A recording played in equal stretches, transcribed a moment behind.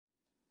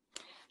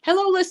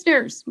Hello,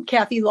 listeners. I'm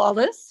Kathy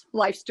Lawless,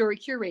 Life Story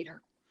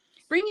Curator,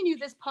 bringing you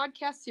this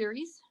podcast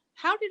series,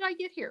 How Did I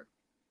Get Here?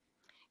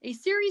 A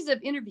series of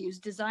interviews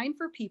designed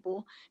for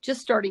people just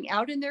starting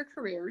out in their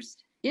careers,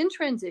 in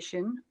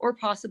transition, or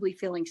possibly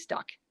feeling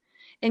stuck,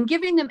 and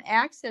giving them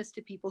access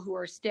to people who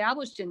are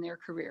established in their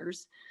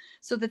careers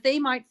so that they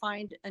might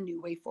find a new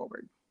way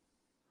forward.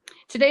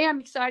 Today, I'm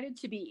excited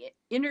to be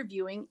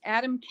interviewing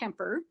Adam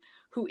Kemper,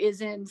 who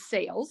is in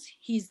sales.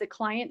 He's the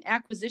client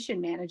acquisition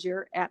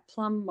manager at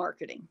Plumb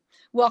Marketing.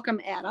 Welcome,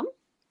 Adam.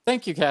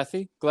 Thank you,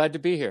 Kathy. Glad to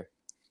be here.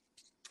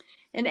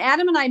 And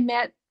Adam and I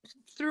met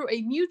through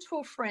a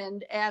mutual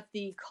friend at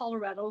the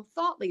Colorado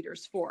Thought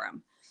Leaders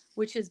Forum,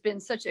 which has been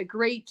such a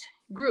great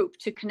group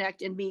to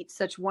connect and meet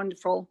such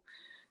wonderful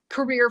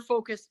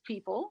career-focused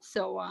people.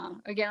 So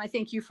again, I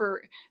thank you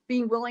for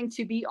being willing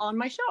to be on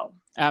my show.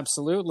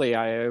 Absolutely.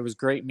 It was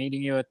great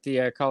meeting you at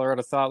the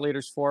Colorado Thought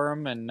Leaders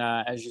Forum. And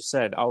as you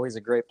said, always a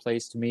great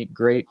place to meet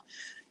great,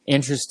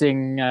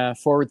 interesting,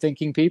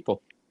 forward-thinking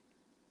people.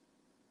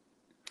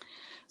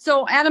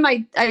 So Adam,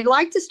 I'd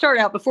like to start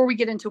out before we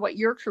get into what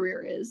your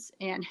career is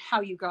and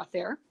how you got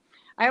there.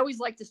 I always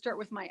like to start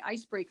with my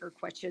icebreaker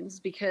questions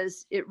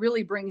because it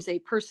really brings a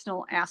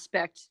personal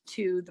aspect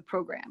to the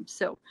program.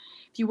 So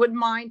if you wouldn't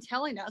mind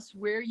telling us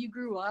where you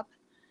grew up,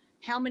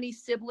 how many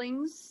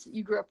siblings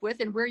you grew up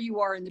with, and where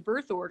you are in the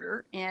birth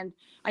order. And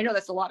I know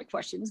that's a lot of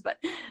questions, but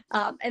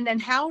and then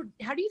how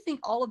do you think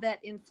all of that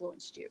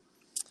influenced you?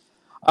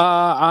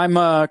 I'm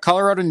a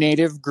Colorado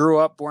native, grew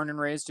up, born and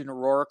raised in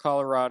Aurora,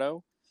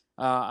 Colorado.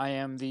 I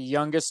am the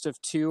youngest of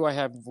two. I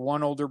have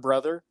one older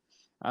brother.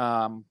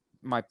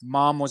 My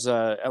mom was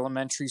a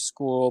elementary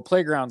school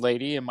playground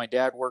lady, and my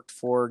dad worked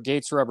for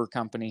Gates Rubber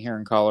Company here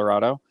in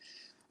Colorado.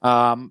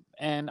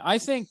 And I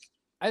think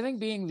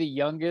being the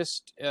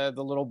youngest, the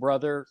little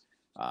brother,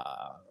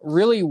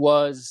 really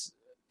was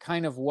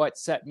kind of what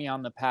set me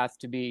on the path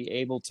to be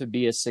able to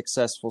be a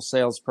successful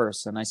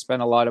salesperson. I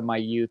spent a lot of my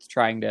youth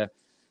trying to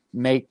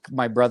make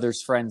my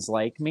brother's friends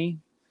like me.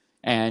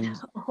 And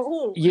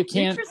you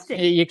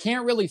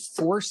can't really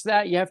force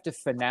that. You have to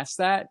finesse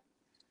that.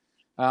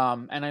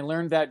 And I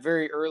learned that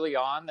very early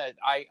on, that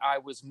I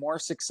was more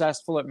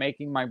successful at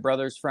making my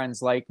brother's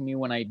friends like me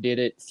when I did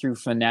it through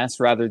finesse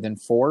rather than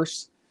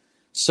force.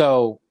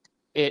 So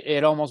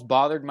it almost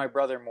bothered my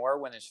brother more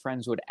when his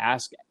friends would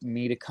ask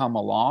me to come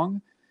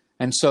along.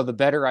 And so the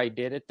better I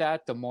did at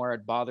that, the more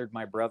it bothered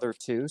my brother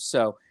too.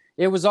 So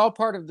it was all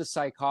part of the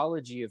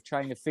psychology of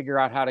trying to figure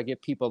out how to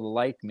get people to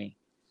like me.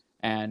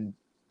 And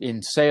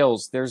in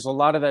sales, there's a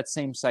lot of that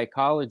same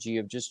psychology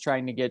of just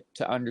trying to get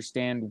to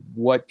understand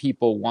what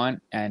people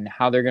want and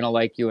how they're going to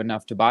like you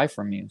enough to buy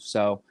from you.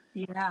 So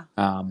yeah,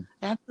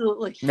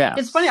 absolutely. Yeah,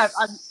 it's funny.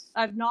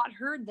 I've not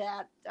heard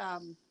that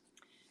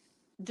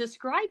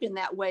described in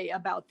that way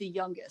about the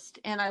youngest,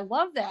 and I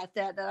love that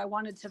I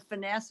wanted to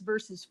finesse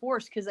versus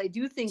force, because I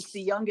do think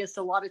the youngest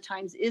a lot of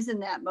times is in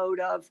that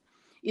mode of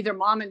either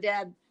mom and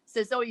dad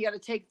says, "Oh, you got to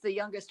take the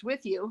youngest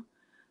with you,"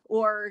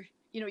 or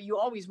you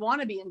always want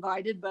to be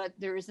invited, but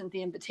there isn't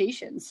the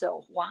invitation.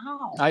 So,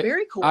 wow,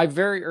 very cool. I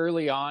very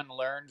early on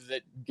learned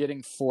that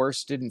getting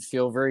forced didn't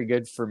feel very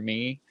good for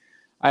me.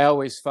 I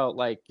always felt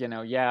like,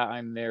 yeah,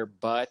 I'm there,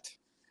 but,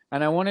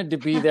 and I wanted to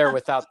be there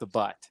without the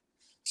but.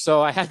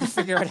 So I had to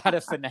figure out how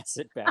to finesse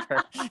it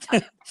better.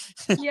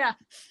 Yeah.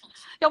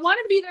 I want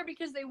to be there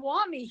because they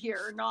want me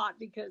here, not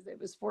because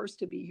it was forced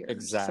to be here.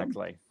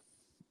 Exactly.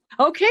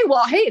 So, okay.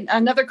 Well, hey,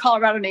 another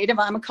Colorado native.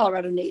 I'm a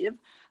Colorado native.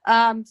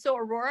 So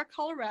Aurora,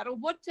 Colorado,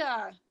 what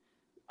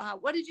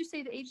did you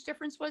say the age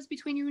difference was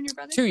between you and your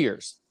brother? 2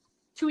 years.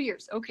 2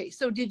 years. Okay.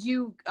 So did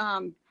you,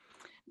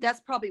 that's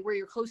probably where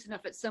you're close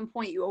enough at some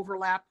point you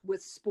overlap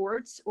with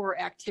sports or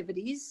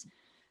activities.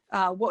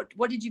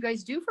 What did you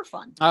guys do for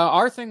fun?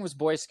 Our thing was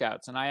Boy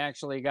Scouts, and I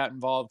actually got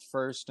involved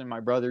first, and my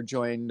brother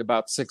joined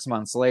about 6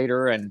 months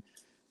later. And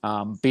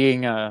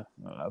being a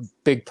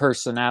big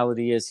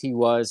personality as he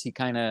was, he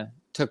kind of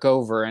took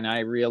over, and I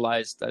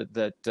realized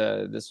that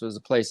this was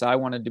a place I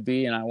wanted to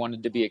be, and I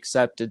wanted to be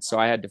accepted. So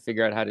I had to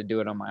figure out how to do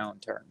it on my own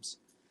terms.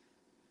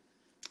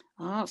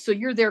 Oh, so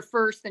you're there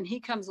first, then he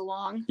comes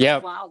along. Yeah.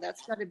 Wow,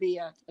 that's got to be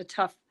a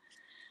tough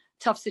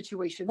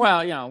situation.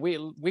 Well,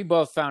 we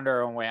both found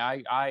our own way.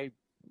 I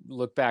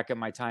look back at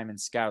my time in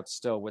Scouts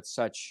still with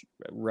such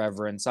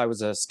reverence. I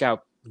was a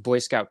Boy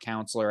Scout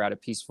counselor at a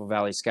Peaceful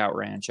Valley Scout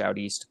Ranch out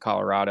east of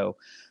Colorado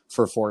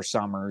for 4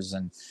 summers.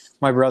 And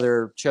my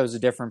brother chose a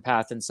different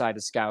path inside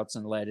of Scouts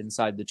and led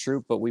inside the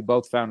troop, but we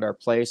both found our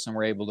place and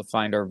were able to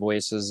find our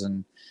voices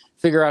and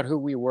figure out who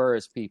we were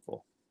as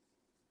people.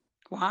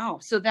 Wow.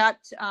 So that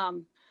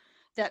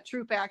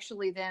troop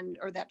actually then,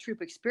 or that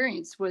troop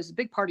experience was a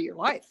big part of your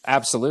life.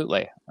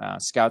 Absolutely.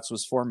 Scouts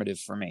was formative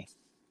for me.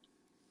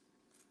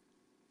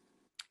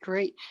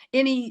 Great.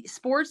 Any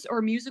sports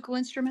or musical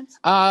instruments?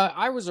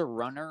 I was a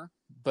runner,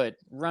 but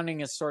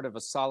running is sort of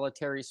a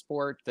solitary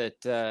sport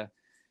that,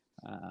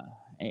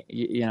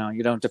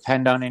 you don't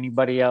depend on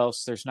anybody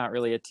else. There's not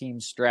really a team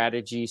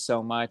strategy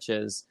so much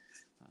as,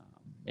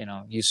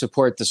 you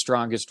support the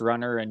strongest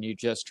runner and you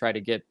just try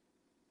to get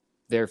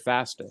there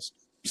fastest.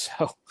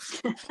 So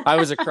I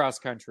was a cross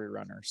country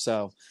runner.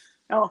 So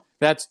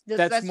that's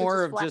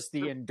more of just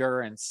the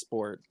endurance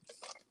sport.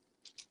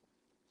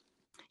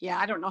 Yeah,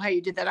 I don't know how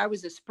you did that. I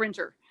was a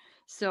sprinter.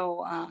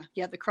 So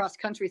the cross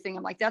country thing,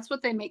 I'm like, that's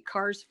what they make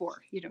cars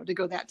for, to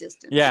go that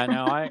distance. Yeah,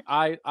 no,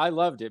 I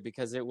loved it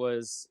because it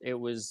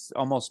was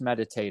almost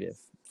meditative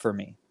for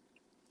me.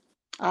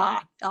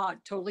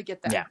 Totally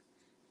get that. Yeah.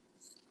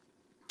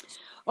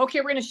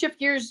 Okay, we're going to shift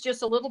gears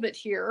just a little bit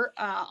here.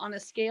 On a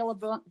scale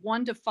of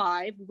 1 to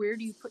 5, where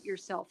do you put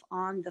yourself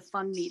on the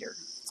fun meter?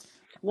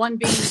 1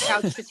 being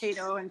couch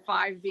potato and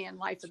 5 being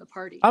life of the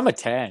party. I'm a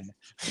 10.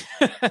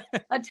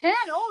 A 10?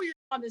 Oh, you're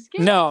on the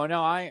scale.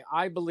 No,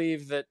 I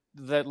believe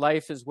that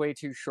life is way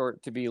too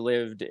short to be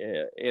lived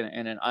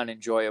in an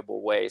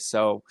unenjoyable way.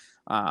 So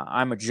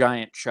I'm a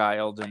giant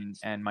child,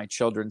 and my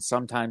children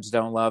sometimes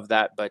don't love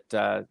that, but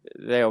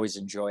they always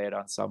enjoy it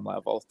on some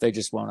level. They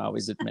just won't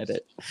always admit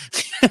it.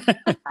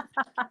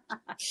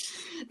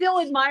 They'll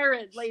admire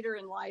it later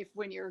in life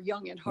when you're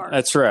young at heart.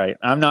 That's right.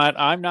 I'm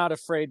not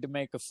afraid to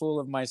make a fool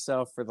of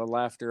myself for the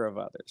laughter of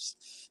others.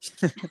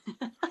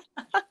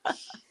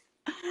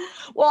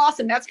 Well,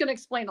 awesome. That's going to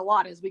explain a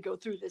lot as we go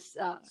through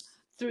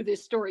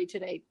this story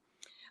today.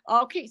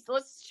 Okay, so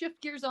let's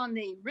shift gears on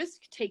the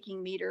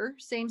risk-taking meter.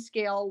 Same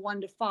scale,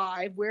 1 to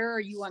 5. Where are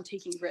you on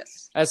taking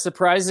risks? As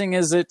surprising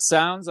as it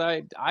sounds,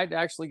 I'd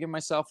actually give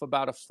myself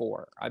about a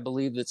 4. I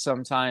believe that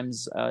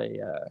sometimes I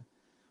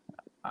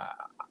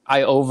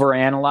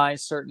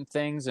overanalyze certain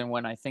things, and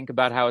when I think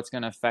about how it's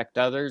going to affect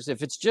others,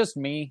 if it's just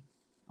me,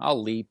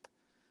 I'll leap.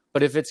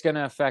 But if it's going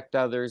to affect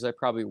others, I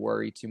probably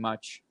worry too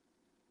much.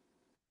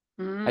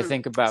 I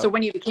think about. So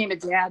when you became a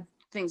dad,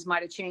 things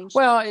might have changed.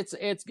 Well,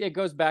 it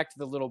goes back to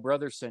the little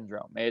brother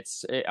syndrome.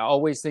 It's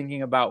always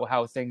thinking about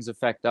how things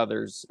affect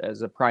others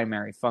as a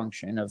primary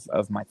function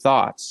of my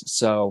thoughts.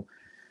 So,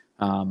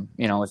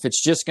 if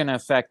it's just going to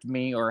affect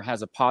me or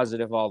has a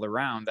positive all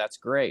around, that's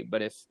great.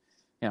 But if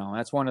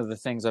that's one of the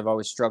things I've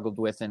always struggled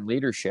with in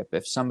leadership.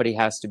 If somebody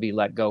has to be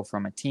let go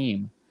from a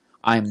team,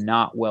 I'm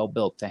not well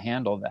built to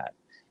handle that.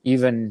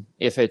 Even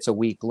if it's a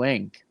weak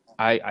link,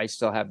 I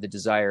still have the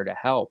desire to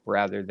help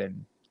rather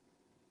than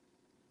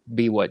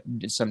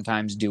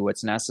sometimes do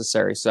what's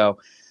necessary. So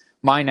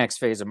my next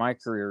phase of my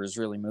career is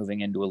really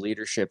moving into a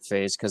leadership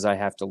phase because I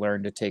have to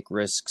learn to take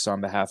risks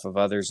on behalf of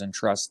others and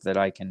trust that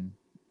I can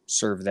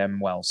serve them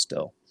well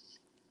still.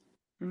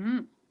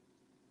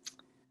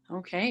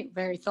 Okay,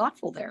 very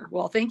thoughtful there.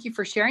 Well, thank you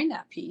for sharing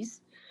that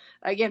piece.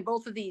 Again,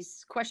 both of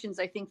these questions,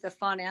 I think the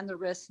fun and the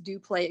risks do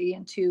play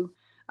into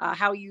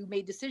how you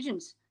made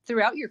decisions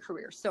throughout your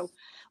career. So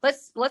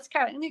let's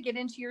kind of get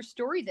into your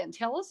story then.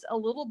 Tell us a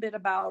little bit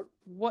about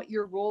what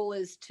your role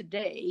is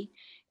today,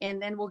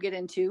 and then we'll get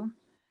into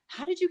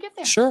how did you get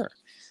there? Sure.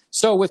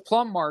 So with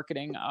Plumb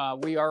Marketing,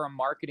 we are a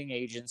marketing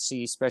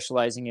agency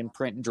specializing in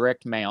print and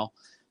direct mail.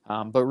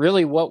 But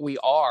really what we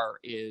are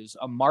is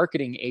a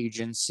marketing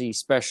agency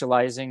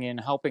specializing in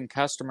helping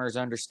customers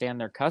understand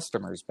their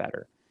customers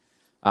better.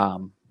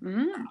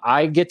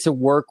 I get to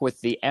work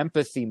with the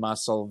empathy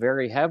muscle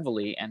very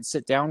heavily and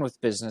sit down with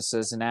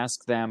businesses and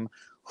ask them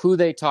who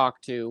they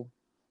talk to,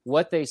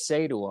 what they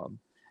say to them,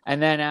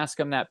 and then ask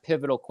them that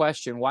pivotal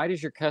question: why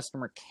does your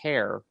customer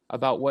care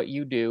about what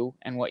you do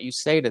and what you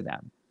say to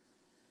them?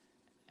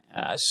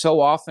 So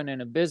often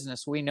in a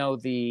business, we know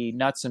the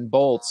nuts and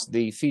bolts,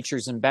 the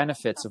features and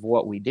benefits of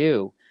what we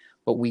do,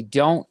 but we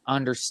don't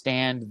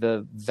understand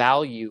the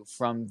value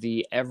from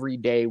the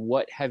everyday,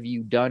 what have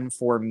you done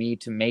for me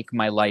to make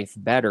my life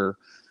better,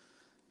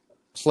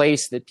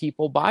 place that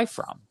people buy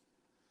from.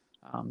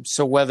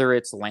 So whether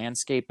it's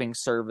landscaping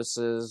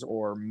services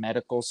or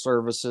medical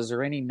services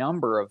or any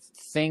number of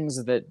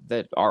things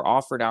that are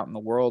offered out in the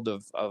world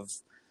of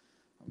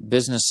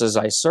businesses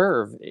I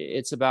serve,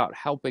 it's about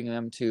helping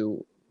them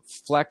to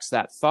flex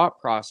that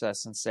thought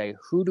process and say,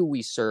 who do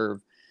we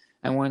serve?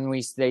 And when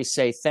they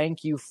say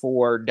thank you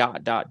for ...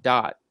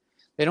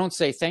 they don't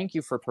say thank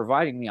you for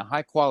providing me a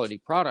high quality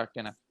product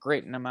in a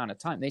great amount of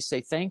time. They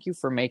say thank you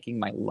for making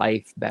my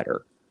life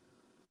better.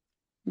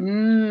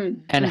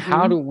 And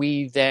how do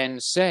we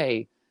then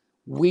say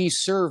we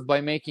serve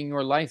by making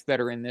your life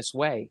better in this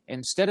way?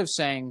 Instead of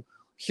saying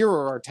here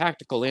are our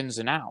tactical ins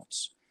and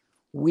outs,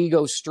 we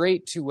go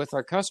straight to with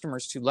our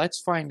customers to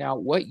let's find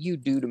out what you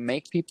do to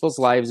make people's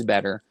lives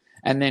better,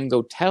 and then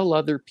go tell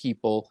other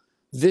people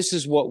this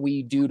is what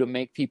we do to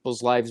make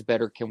people's lives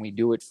better. Can we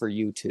do it for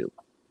you too?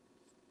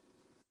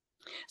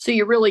 So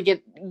you really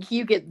get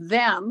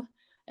them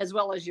as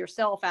well as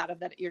yourself out of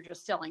that. You're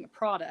just selling a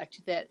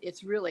product, that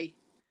it's really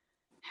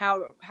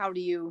how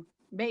do you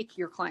make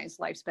your clients'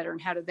 lives better,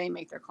 and how do they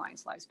make their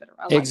clients' lives better?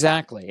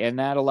 Exactly. And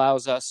that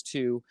allows us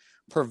to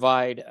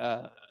provide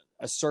a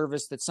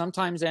service that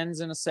sometimes ends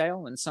in a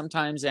sale and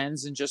sometimes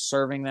ends in just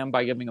serving them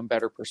by giving them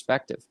better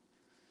perspective.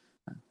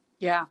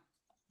 Yeah.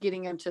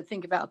 Getting them to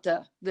think about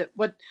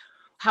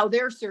how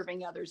they're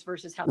serving others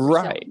versus how they're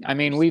selling others. I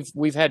mean,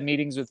 we've had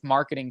meetings with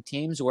marketing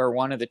teams where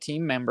one of the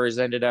team members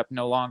ended up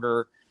no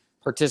longer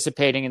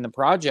participating in the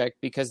project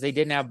because they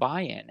didn't have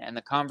buy-in, and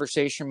the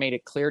conversation made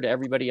it clear to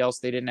everybody else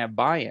they didn't have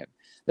buy-in.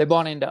 They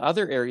bought into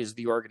other areas of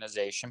the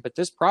organization, but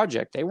this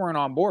project, they weren't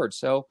on board.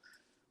 So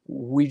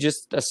we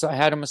just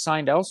had them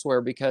assigned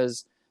elsewhere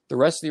because the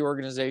rest of the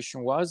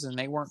organization was, and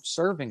they weren't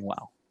serving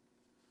well.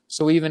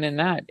 So even in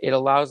that, it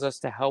allows us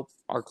to help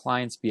our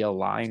clients be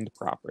aligned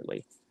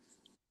properly.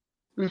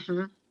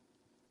 Mm-hmm.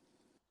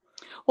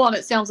 Well, and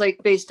it sounds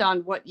like, based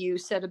on what you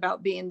said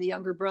about being the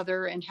younger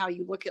brother and how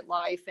you look at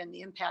life and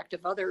the impact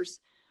of others,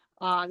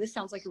 this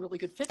sounds like a really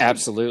good fit.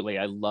 Absolutely.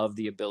 I love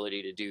the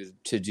ability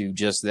to do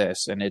just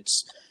this. And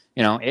it's,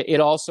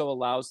 it also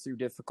allows, through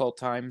difficult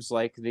times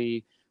like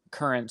the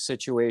current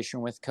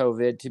situation with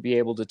COVID, to be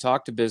able to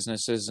talk to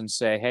businesses and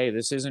say, hey,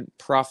 this isn't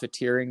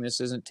profiteering.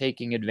 This isn't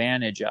taking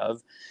advantage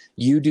of.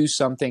 You do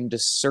something to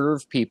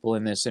serve people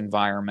in this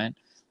environment.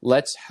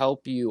 Let's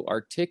help you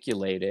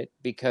articulate it,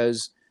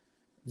 because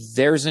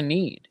there's a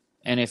need.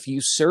 And if you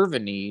serve a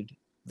need,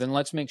 then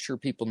let's make sure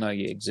people know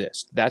you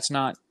exist. That's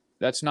not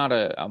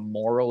a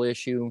moral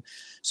issue.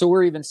 So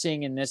we're even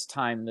seeing in this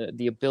time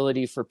the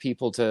ability for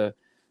people to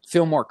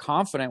feel more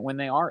confident when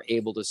they are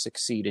able to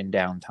succeed in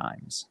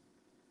downtimes.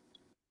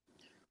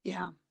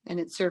 Yeah, and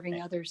it's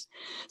serving others.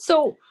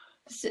 So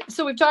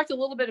we've talked a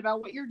little bit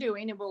about what you're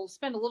doing, and we'll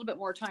spend a little bit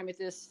more time at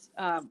this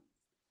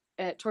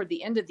toward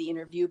the end of the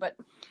interview. But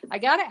I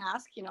got to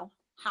ask,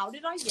 how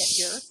did I get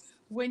here?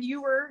 When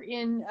you were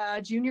in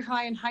junior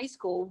high and high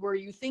school, were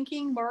you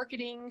thinking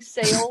marketing,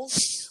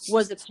 sales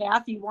was a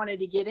path you wanted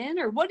to get in,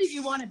 or what did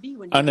you want to be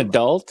when you were an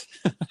adult?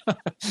 You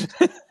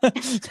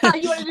wanted to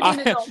be an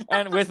adult.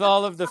 And with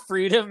all of the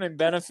freedom and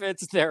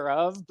benefits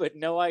thereof, but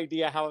no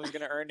idea how I was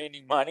going to earn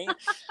any money.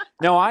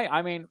 No,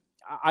 I mean,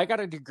 I got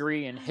a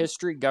degree in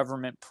history,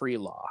 government,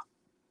 pre-law,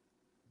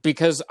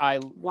 because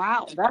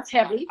wow, that's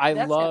heavy. I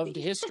loved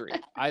history.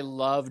 I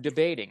love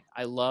debating.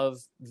 I love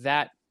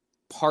that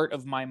part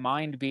of my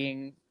mind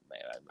being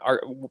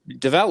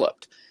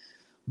developed.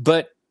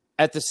 But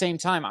at the same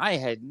time, I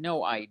had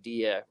no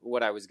idea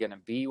what I was going to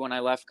be when I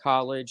left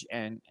college,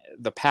 and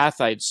the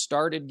path I'd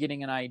started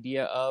getting an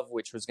idea of,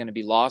 which was going to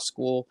be law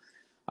school.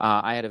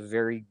 I had a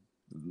very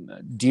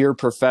dear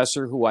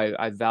professor who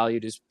I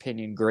valued his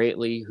opinion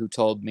greatly, who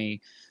told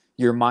me,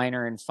 your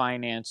minor in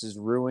finance is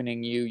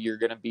ruining you. You're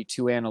going to be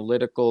too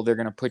analytical. They're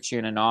going to put you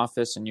in an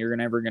office and you're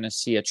never going to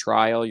see a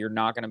trial. You're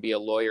not going to be a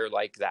lawyer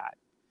like that.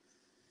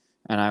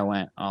 And I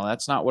went, oh,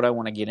 that's not what I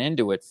want to get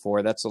into it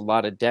for. That's a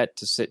lot of debt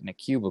to sit in a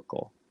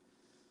cubicle.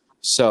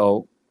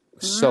 So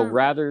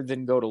rather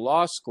than go to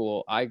law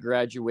school, I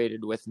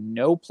graduated with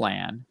no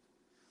plan,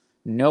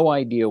 no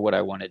idea what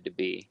I wanted to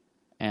be.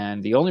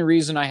 And the only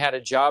reason I had a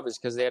job is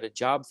because they had a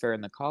job fair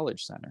in the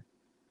college center.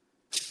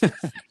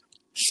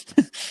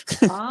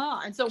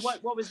 And so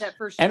what was that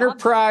first job?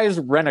 Enterprise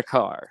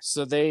Rent-A-Car.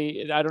 So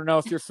I don't know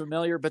if you're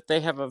familiar, but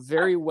they have a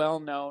very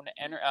well-known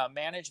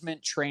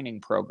management training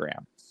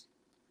program.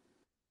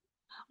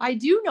 I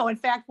do know. In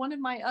fact, one of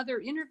my other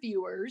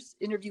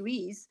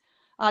interviewees,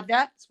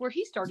 that's where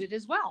he started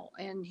as well.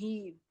 And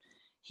he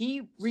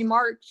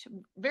remarked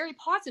very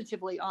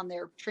positively on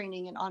their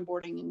training and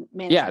onboarding and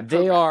management. Yeah,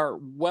 they are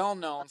well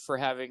known for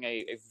having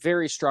a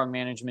very strong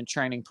management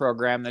training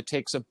program that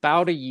takes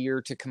about a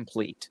year to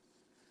complete.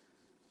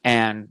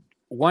 And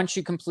once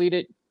you complete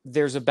it,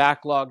 there's a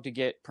backlog to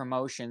get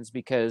promotions,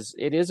 because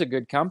it is a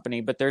good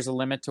company, but there's a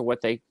limit to what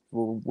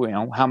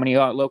how many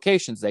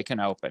locations they can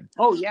open.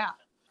 Oh, yeah.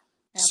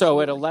 Absolutely.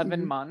 So at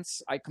 11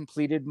 months, I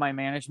completed my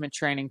management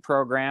training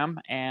program,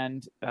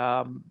 and,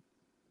 I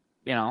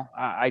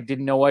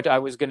didn't know what I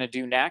was going to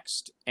do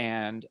next.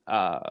 And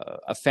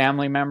a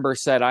family member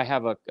said, I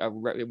have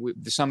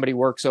somebody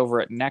works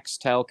over at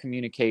Nextel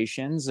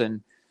Communications,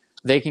 and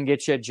they can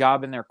get you a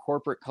job in their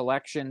corporate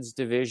collections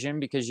division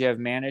because you have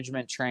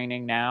management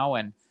training now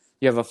and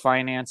you have a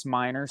finance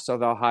minor, so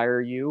they'll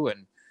hire you.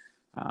 And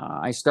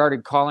I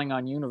started calling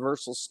on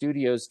Universal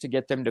Studios to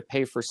get them to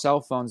pay for cell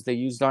phones they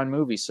used on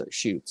movie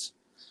shoots.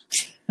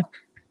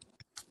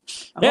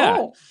 Yeah.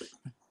 Oh.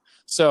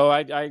 So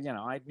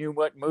I knew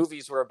what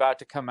movies were about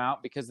to come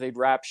out because they'd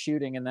wrap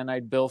shooting, and then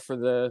I'd bill for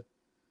the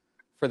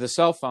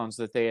cell phones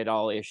that they had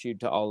all issued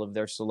to all of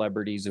their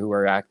celebrities who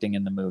were acting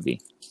in the movie.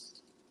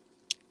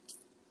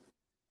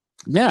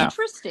 Yeah.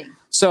 Interesting.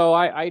 So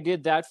I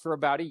did that for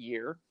about a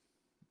year.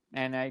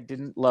 And I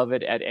didn't love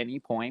it at any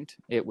point.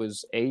 It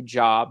was a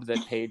job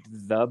that paid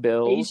the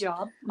bills. A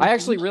job. Mm-hmm. I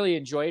actually really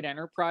enjoyed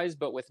Enterprise,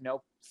 but with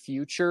no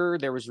future,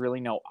 there was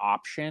really no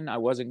option. I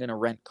wasn't going to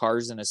rent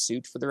cars in a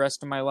suit for the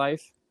rest of my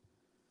life.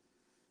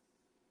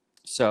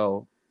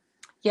 So.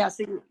 Yeah,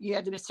 so you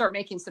had to start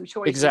making some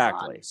choices.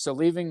 Exactly. So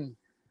leaving.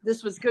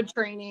 This was good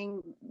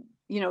training.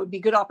 It'd be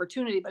good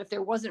opportunity, but if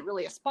there wasn't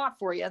really a spot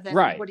for you, then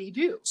right. What do you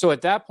do? So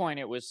at that point,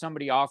 it was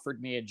somebody offered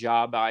me a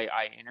job.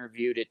 I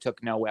interviewed. It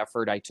took no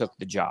effort. I took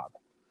the job.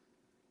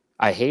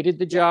 I hated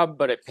the job,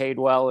 but it paid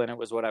well, and it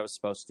was what I was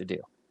supposed to do.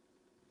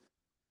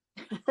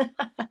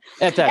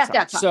 At that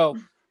time. So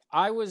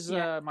I was,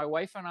 my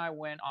wife and I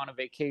went on a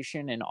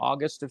vacation in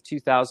August of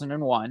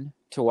 2001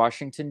 to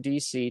Washington,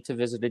 D.C. to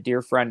visit a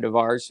dear friend of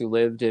ours who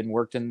lived and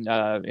worked in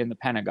the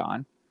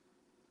Pentagon.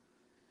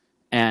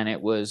 And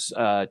it was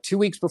 2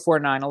 weeks before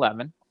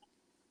 9/11.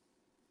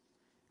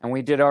 And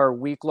we did our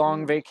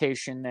week-long Mm.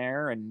 vacation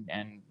there and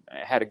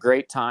had a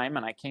great time.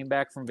 And I came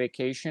back from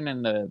vacation,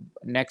 and the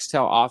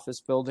Nextel office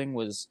building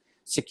was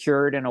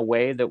secured in a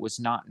way that was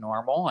not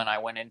normal. And I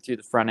went in through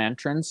the front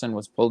entrance and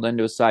was pulled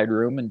into a side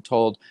room and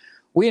told,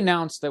 we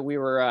announced that we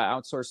were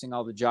outsourcing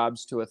all the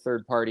jobs to a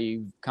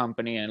third-party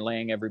company and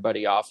laying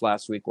everybody off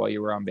last week while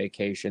you were on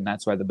vacation.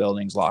 That's why the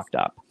building's locked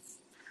up.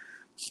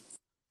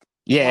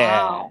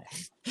 Yeah. Wow.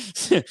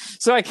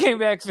 So I came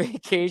back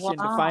vacation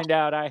to Wow. find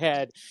out I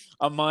had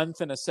a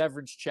month and a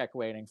severance check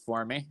waiting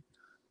for me.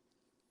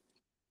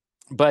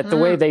 But the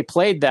way they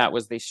played that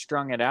was they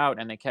strung it out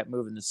and they kept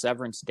moving the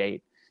severance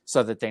date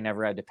so that they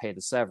never had to pay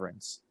the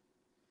severance.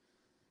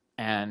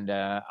 And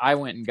I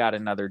went and got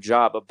another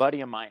job. A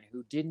buddy of mine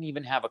who didn't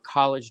even have a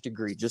college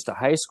degree, just a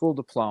high school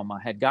diploma,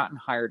 had gotten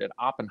hired at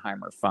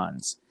Oppenheimer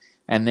Funds.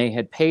 And they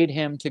had paid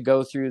him to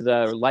go through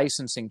the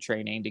licensing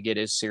training to get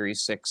his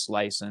Series 6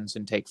 license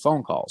and take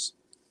phone calls.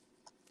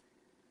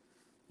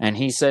 And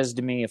he says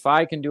to me, if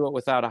I can do it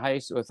without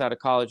a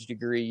college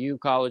degree, you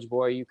college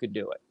boy, you could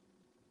do it.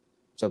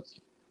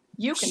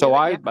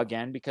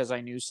 Again, because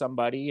I knew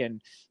somebody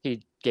and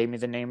he gave me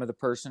the name of the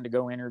person to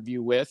go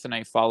interview with, and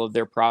I followed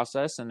their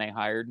process, and they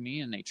hired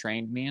me and they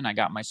trained me, and I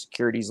got my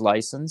securities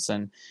license,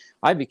 and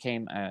I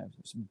became a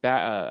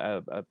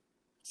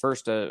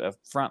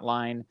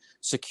frontline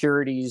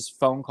securities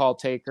phone call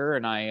taker,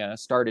 and I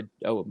started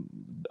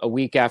a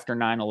week after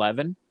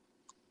 9/11.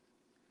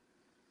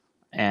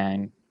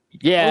 And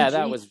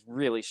that was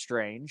really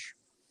strange.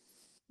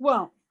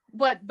 Well,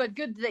 but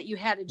good that you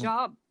had a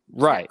job.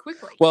 Right.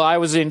 Quickly. Well, I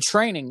was in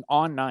training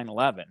on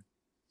 9/11,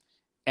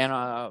 and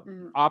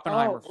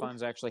Oppenheimer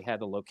Funds actually had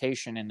the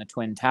location in the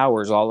Twin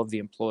Towers. All of the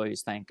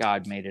employees, thank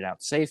God, made it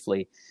out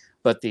safely,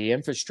 but the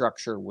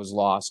infrastructure was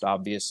lost,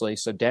 obviously.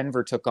 So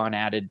Denver took on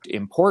added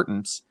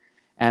importance,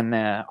 and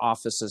the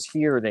offices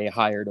here, they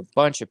hired a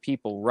bunch of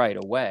people right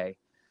away.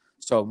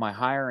 So my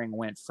hiring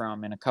went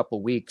from in a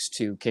couple weeks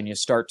to, can you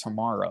start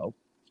tomorrow?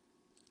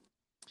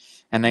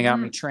 And they got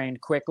me trained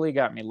quickly,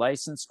 got me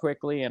licensed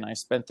quickly, and I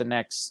spent the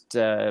next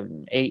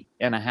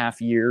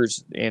 8.5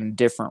 years in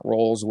different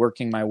roles,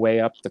 working my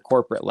way up the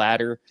corporate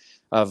ladder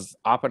of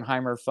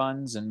Oppenheimer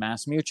Funds and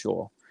Mass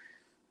Mutual.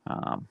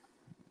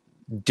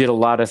 Did a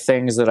lot of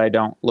things that I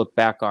don't look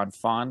back on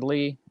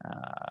fondly.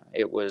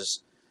 It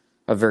was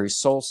a very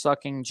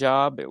soul-sucking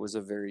job. It was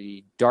a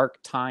very dark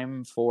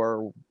time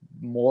for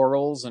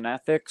morals and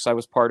ethics. I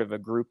was part of a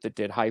group that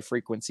did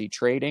high-frequency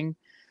trading.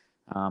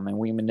 And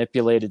we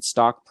manipulated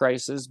stock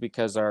prices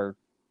because our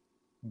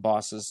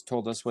bosses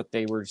told us what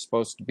they were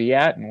supposed to be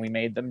at, and we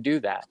made them do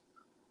that.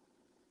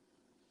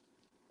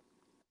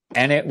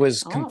 And it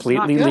was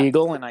completely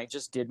legal, and I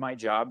just did my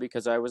job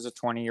because I was a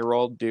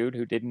 20-year-old dude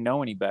who didn't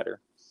know any better.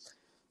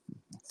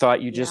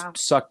 Thought you just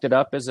sucked it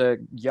up as a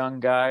young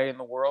guy in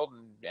the world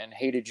and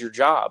hated your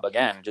job.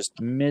 Again,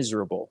 just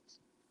miserable.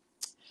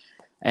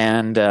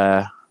 And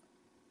then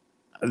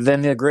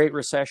the Great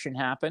Recession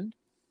happened.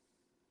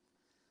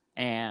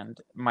 And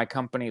my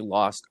company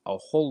lost a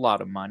whole lot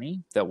of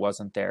money that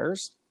wasn't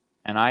theirs.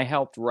 And I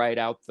helped write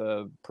out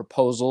the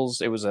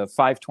proposals. It was a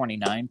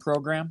 529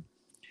 program.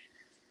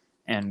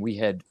 And we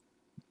had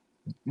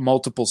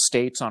multiple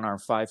states on our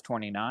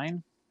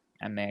 529.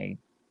 And they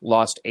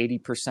lost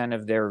 80%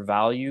 of their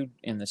value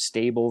in the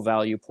stable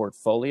value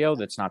portfolio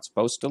that's not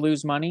supposed to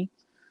lose money.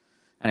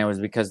 And it was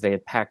because they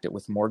had packed it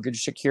with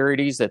mortgage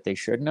securities that they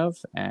shouldn't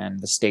have. And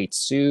the state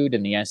sued,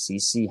 and the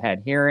SEC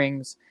had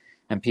hearings.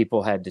 And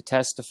people had to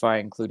testify,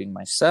 including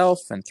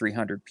myself, and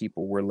 300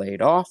 people were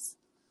laid off.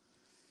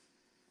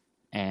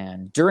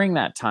 And during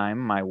that time,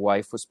 my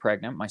wife was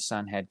pregnant, my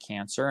son had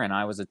cancer, and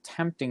I was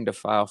attempting to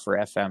file for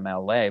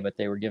FMLA, but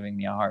they were giving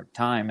me a hard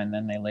time, and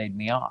then they laid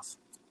me off.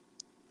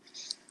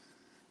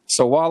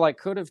 So while I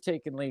could have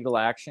taken legal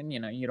action,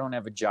 you don't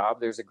have a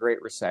job, there's a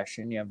Great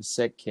Recession, you have a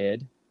sick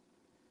kid.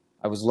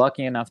 I was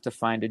lucky enough to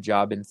find a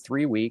job in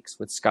 3 weeks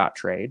with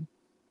Scottrade.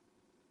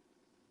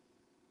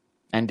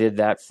 And did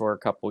that for a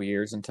couple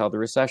years until the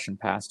recession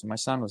passed and my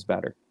son was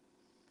better.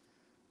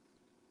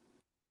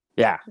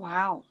 Yeah.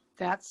 Wow,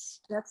 that's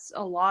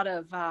a lot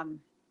of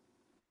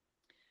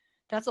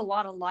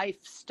life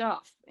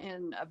stuff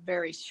in a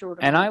very short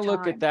amount of time. And I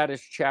look at that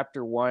as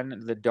chapter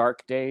 1, the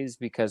dark days,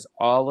 because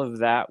all of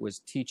that was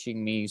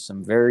teaching me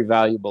some very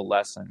valuable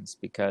lessons.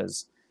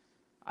 Because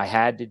I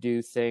had to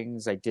do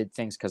things. I did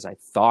things because I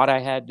thought I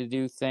had to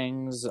do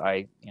things.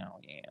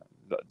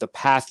 The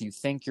path you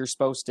think you're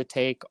supposed to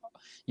take.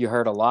 You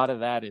heard a lot of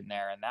that in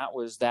there, and that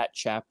was that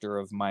chapter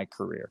of my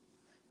career.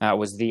 That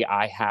was the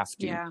I have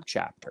to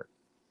chapter.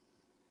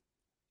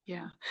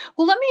 Yeah.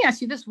 Well, let me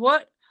ask you this.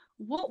 What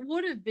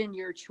would have been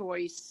your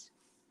choice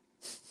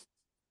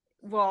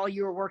while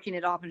you were working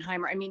at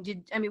Oppenheimer?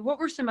 What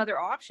were some other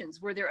options?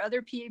 Were there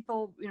other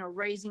people,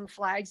 raising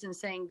flags and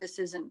saying this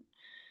isn't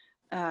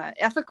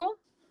ethical?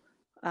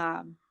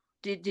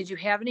 Did you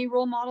have any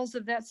role models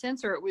of that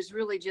sense, or it was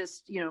really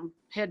just,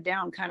 head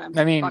down, kind of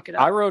buck it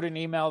up? I wrote an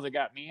email that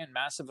got me in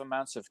massive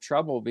amounts of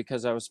trouble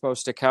because I was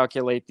supposed to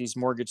calculate these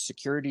mortgage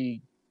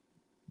security,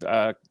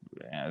 the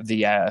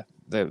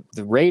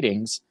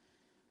ratings,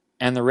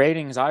 And the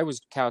ratings I was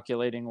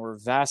calculating were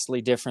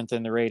vastly different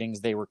than the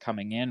ratings they were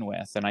coming in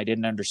with. And I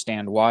didn't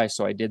understand why.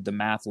 So I did the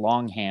math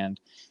longhand.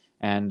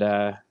 And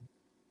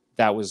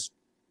that was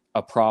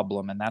a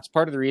problem. And that's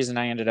part of the reason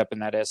I ended up in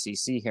that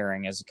SEC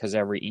hearing, is because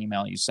every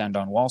email you send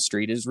on Wall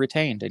Street is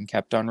retained and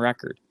kept on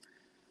record.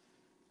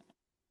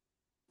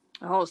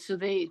 Oh, so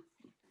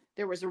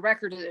there was a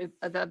record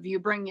of you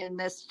bringing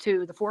this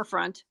to the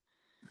forefront.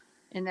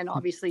 And then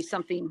obviously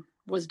something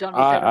was done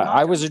with it.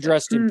 I was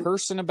addressed in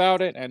person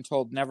about it and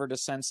told never to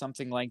send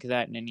something like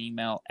that in an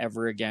email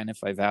ever again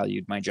if I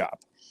valued my job.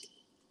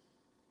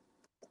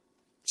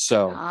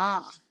 So.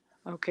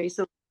 Okay.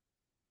 So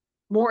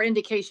more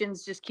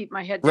indications, just keep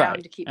my head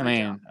down to keep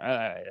my job.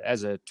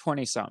 As a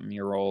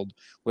 20-something-year-old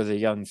with a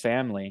young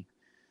family,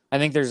 I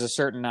think there's a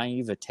certain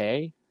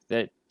naivete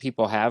that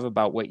people have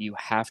about what you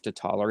have to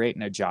tolerate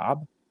in a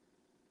job.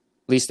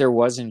 At least there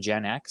was in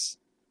Gen X.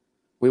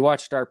 We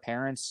watched our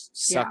parents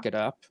suck it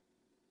up.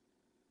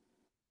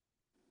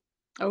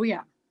 Oh,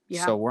 yeah.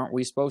 So weren't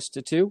we supposed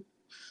to too?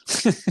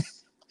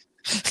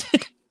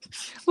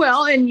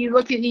 Well, and you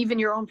look at even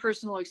your own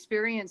personal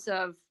experience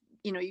of,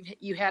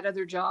 you had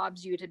other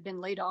jobs, you had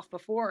been laid off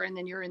before, and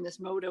then you're in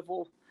this mode of,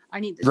 well, I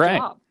need this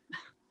job.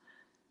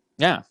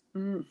 Yeah.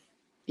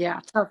 Yeah.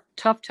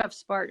 Tough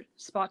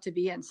spot to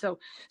be in. So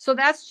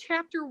that's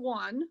chapter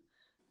 1.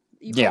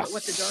 You call it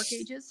what, the Dark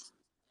Ages?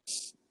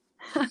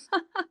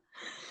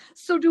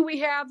 So do we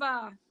have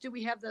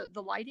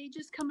the Light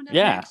Ages coming up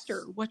next,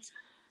 or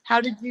how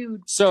did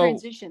you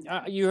transition?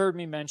 You heard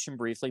me mention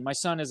briefly, my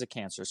son is a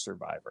cancer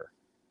survivor.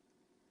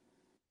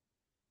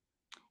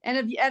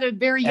 And at a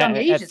very young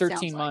age, at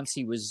 13 months,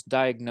 he was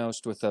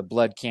diagnosed with a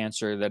blood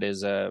cancer that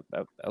is a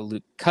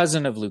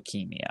cousin of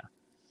leukemia.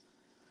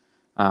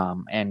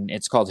 And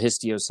it's called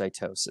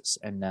histiocytosis.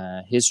 And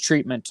his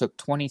treatment took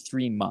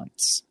 23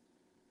 months.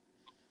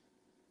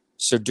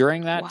 So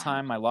during that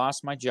time, I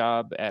lost my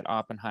job at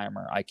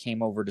Oppenheimer. I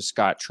came over to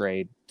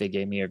Scottrade. They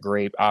gave me a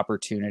great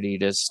opportunity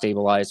to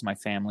stabilize my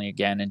family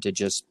again and to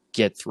just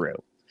get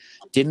through.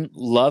 Didn't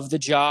love the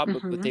job,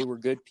 but they were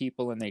good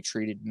people and they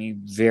treated me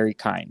very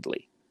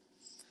kindly.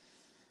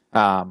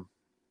 And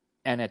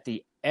at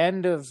the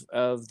end of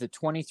the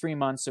 23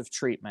 months of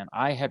treatment,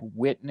 I had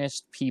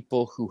witnessed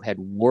people who had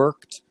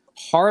worked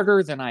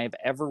harder than I have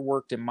ever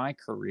worked in my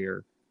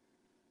career,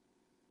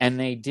 and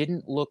they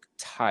didn't look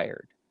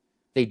tired.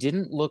 They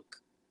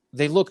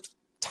looked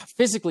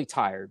physically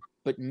tired,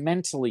 but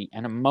mentally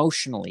and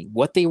emotionally,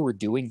 what they were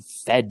doing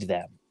fed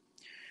them.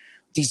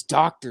 These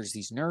doctors,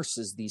 these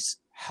nurses, these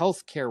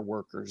healthcare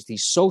workers,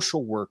 these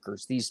social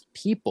workers, these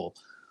people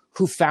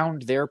who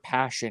found their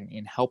passion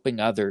in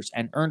helping others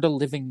and earned a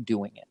living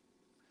doing it.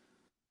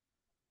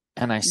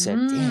 And I said,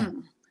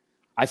 damn,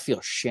 I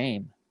feel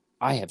shame.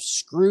 I have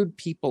screwed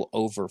people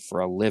over for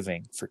a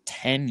living for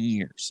 10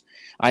 years.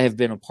 I have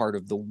been a part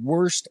of the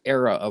worst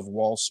era of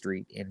Wall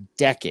Street in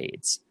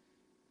decades.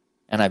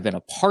 And I've been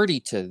a party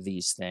to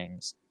these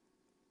things.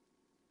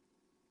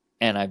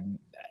 And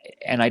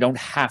I don't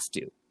have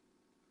to.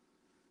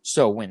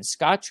 So when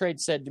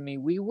Scottrade said to me,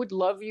 we would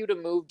love you to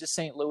move to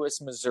St.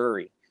 Louis,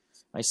 Missouri,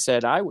 I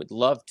said, I would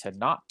love to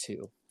not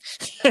to.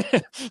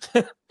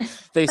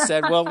 They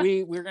said, well,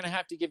 we're going to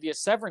have to give you a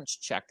severance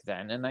check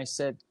then. And I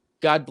said,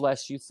 God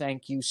bless you.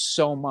 Thank you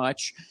so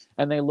much.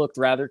 And they looked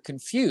rather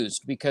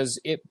confused because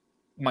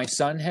my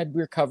son had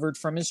recovered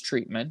from his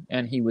treatment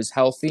and he was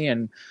healthy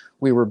and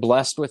we were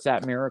blessed with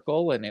that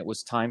miracle. And it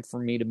was time for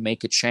me to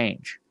make a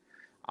change.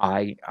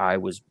 I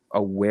was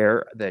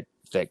aware that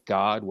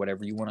God,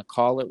 whatever you want to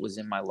call it, was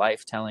in my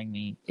life telling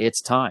me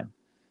it's time.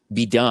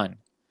 Be done.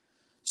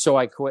 So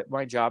I quit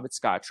my job at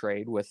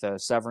Scottrade with a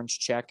severance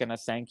check and a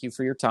thank you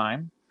for your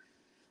time.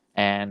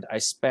 And I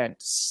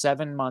spent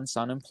 7 months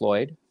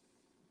unemployed.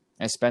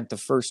 I spent the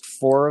first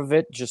 4 of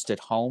it just at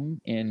home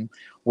in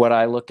what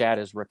I look at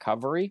as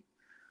recovery.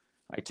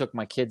 I took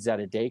my kids out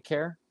of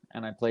daycare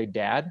and I played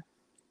dad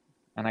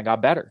and I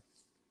got better.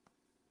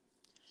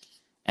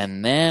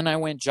 And then I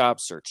went job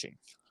searching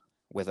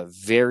with a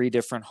very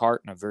different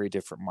heart and a very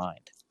different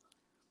mind.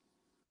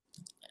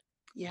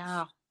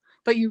 Yeah.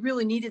 But you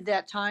really needed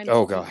that time to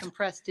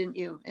decompress, didn't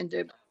you? And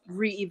to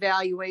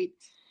reevaluate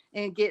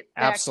and get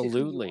back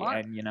Absolutely. To who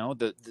you are.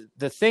 And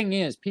the thing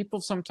is, people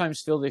sometimes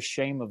feel this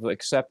shame of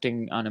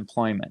accepting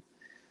unemployment.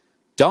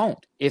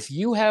 Don't. If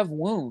you have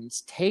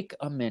wounds, take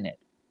a minute.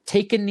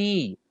 Take a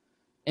knee.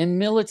 In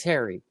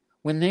military,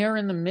 when they're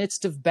in the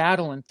midst of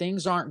battle and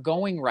things aren't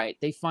going right,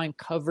 they find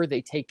cover,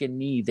 they take a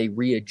knee, they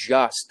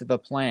readjust the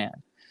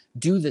plan.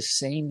 Do the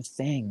same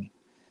thing.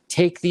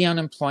 Take the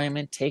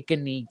unemployment, take a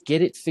knee,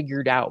 get it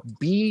figured out.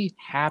 Be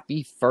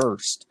happy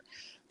first.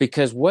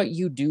 Because what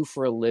you do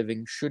for a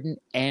living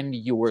shouldn't end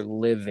your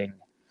living.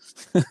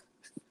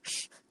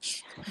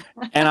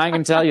 And I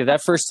can tell you,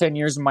 that first 10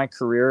 years of my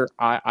career,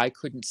 I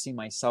couldn't see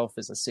myself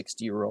as a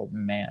 60-year-old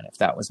man if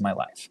that was my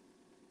life.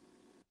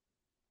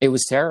 It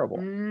was terrible.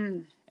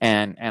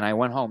 And I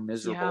went home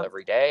miserable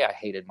every day. I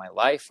hated my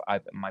life.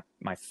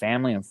 My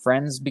family and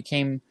friends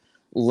became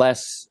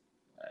less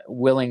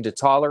willing to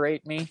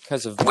tolerate me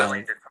because of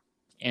my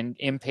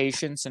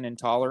impatience and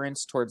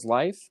intolerance towards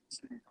life.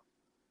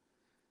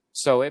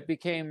 So it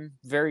became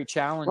very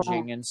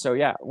challenging. And so,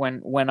 yeah,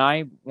 when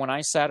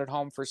I sat at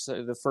home for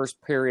the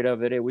first period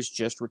of it, it was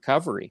just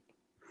recovery.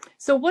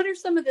 So what are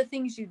some of the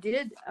things you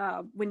did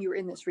when you were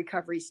in this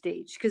recovery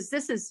stage? Because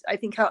this is, I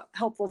think,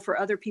 helpful for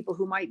other people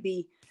who might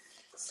be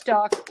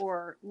stuck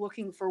or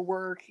looking for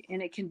work,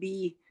 and it can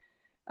be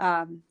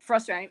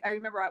frustrating. I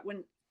remember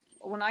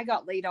when I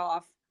got laid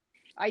off,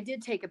 I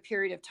did take a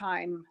period of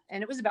time,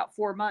 and it was about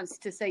 4 months,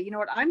 to say, you know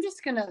what, I'm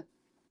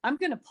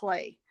gonna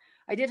play.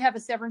 I did have a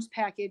severance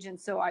package, and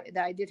so I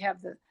didn't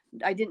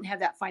have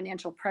that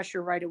financial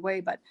pressure right away,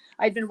 but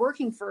I'd been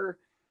working for,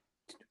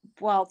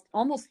 well,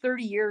 almost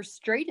 30 years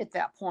straight at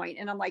that point.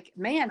 And I'm like,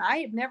 man, I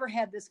have never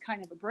had this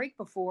kind of a break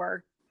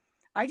before.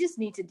 I just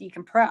need to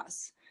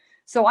decompress.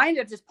 So I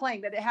ended up just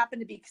playing, but it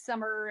happened to be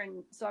summer.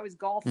 And so I was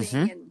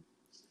golfing,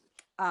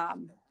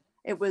 and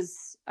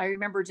I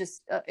remember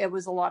just, it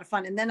was a lot of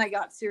fun. And then I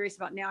got serious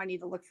about, now I need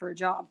to look for a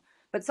job.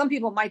 But some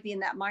people might be in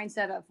that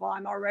mindset of, well,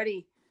 I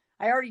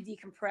already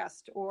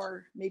decompressed,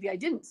 or maybe I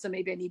didn't, so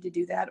maybe I need to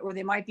do that. Or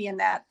they might be in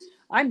that,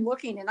 I'm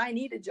looking and I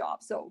need a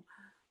job. So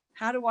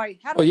how do I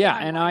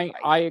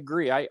I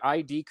agree.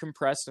 I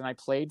decompressed and I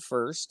played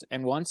first.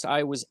 And once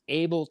I was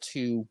able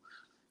to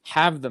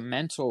have the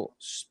mental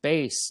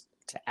space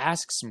to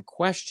ask some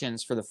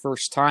questions for the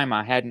first time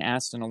I hadn't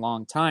asked in a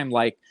long time,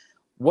 like,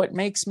 what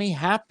makes me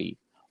happy?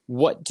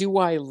 What do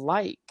I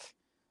like?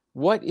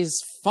 What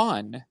is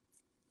fun?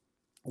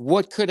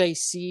 What could I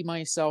see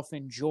myself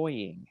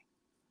enjoying?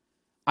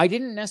 I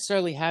didn't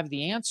necessarily have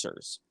the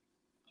answers,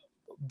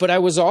 but I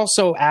was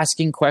also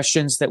asking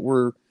questions that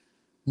were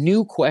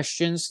new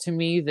questions to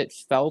me that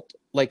felt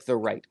like the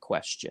right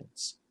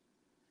questions.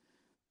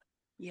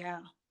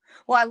 Yeah.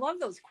 Well, I love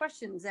those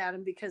questions,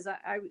 Adam, because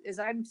as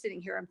I'm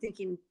sitting here, I'm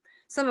thinking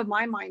some of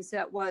my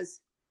mindset was,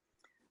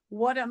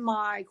 what am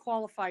I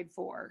qualified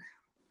for?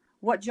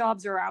 What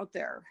jobs are out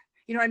there?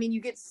 You know, I mean, you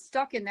get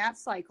stuck in that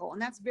cycle,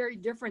 and that's very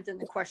different than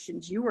the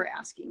questions you were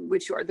asking,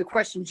 which are the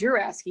questions you're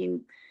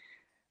asking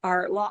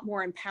are a lot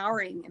more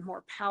empowering and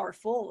more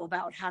powerful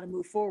about how to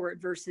move forward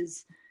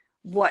versus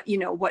what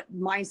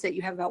mindset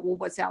you have about, well,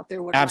 what's out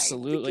there.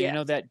 Absolutely. You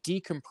know, that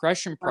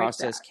decompression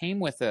process came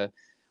with a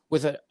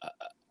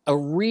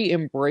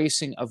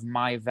re-embracing of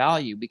my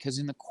value, because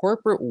in the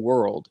corporate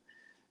world,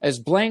 as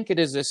blanket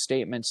as this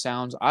statement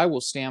sounds, I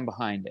will stand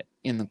behind it.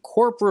 In the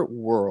corporate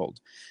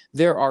world,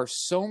 there are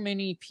so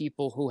many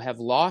people who have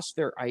lost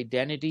their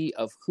identity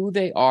of who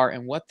they are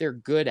and what they're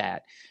good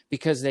at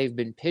because they've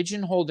been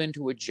pigeonholed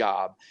into a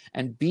job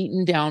and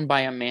beaten down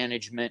by a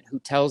management who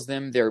tells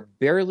them they're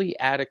barely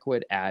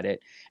adequate at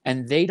it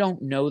and they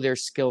don't know their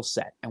skill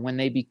set. And when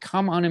they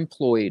become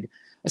unemployed,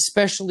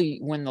 especially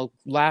when the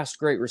last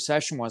Great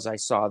Recession was, I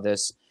saw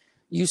this,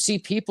 you see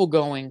people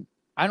going,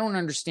 I don't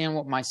understand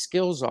what my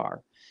skills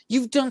are.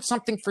 You've done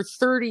something for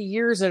 30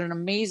 years at an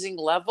amazing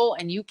level,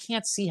 and you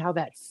can't see how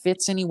that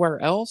fits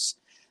anywhere else.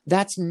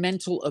 That's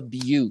mental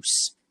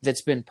abuse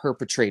that's been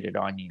perpetrated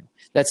on you.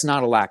 That's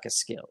not a lack of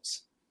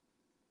skills.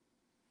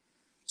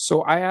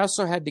 So I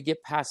also had to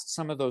get past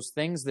some of those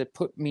things that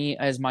put me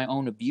as my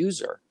own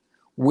abuser.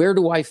 Where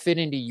do I fit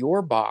into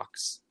your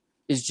box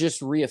is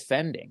just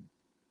reoffending.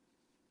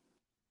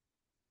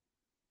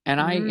 And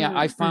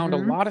I found a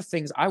lot of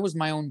things. I was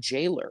my own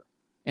jailer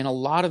in a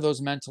lot of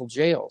those mental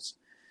jails.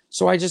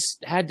 So I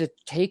just had to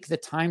take the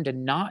time to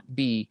not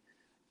be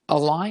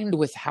aligned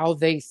with how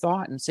they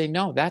thought and say,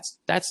 no,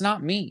 that's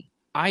not me.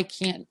 I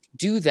can't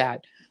do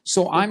that.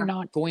 So I'm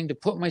not going to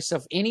put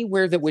myself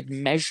anywhere that would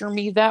measure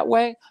me that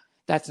way.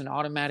 That's an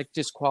automatic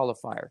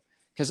disqualifier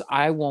because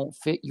I won't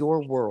fit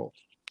your world.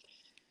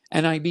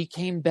 And I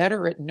became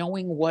better at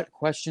knowing what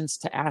questions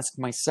to ask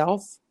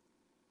myself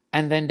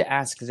and then to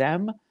ask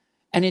them.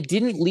 And it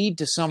didn't lead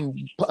to some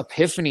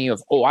epiphany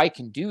of, oh, I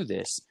can do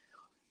this.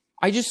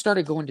 I just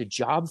started going to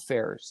job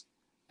fairs,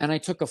 and I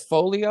took a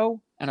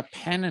folio and a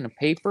pen and a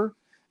paper,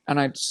 and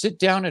I'd sit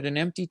down at an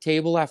empty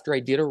table after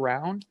I did a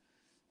round,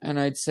 and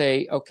I'd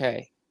say,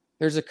 okay,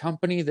 there's a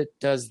company that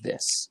does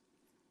this.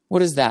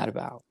 What is that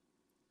about?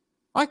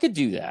 I could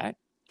do that.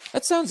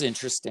 That sounds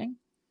interesting.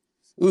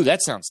 Ooh,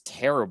 that sounds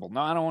terrible.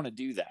 No, I don't want to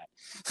do that.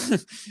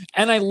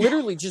 And I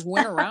literally just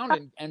went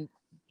around and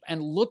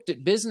looked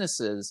at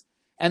businesses,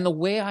 and the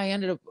way I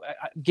ended up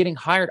getting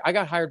hired, I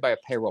got hired by a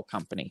payroll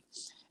company.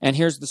 And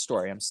here's the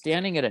story. I'm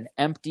standing at an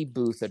empty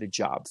booth at a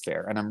job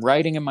fair, and I'm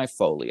writing in my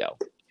folio.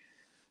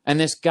 And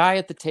this guy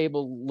at the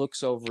table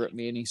looks over at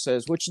me, and he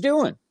says, what you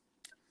doing?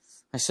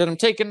 I said, I'm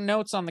taking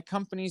notes on the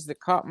companies that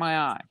caught my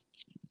eye,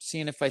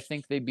 seeing if I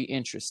think they'd be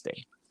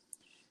interesting.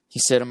 He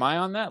said, am I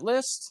on that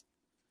list?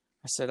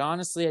 I said,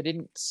 honestly, I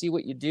didn't see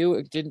what you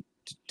do.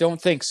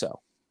 Don't think so.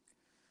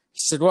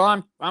 He said,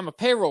 well, I'm a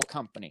payroll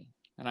company.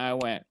 And I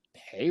went,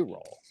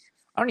 payroll?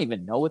 I don't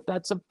even know what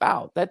that's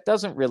about. That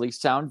doesn't really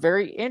sound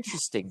very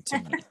interesting to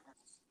me.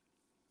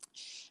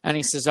 And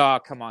he says, oh,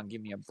 come on,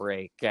 give me a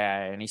break.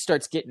 And he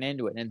starts getting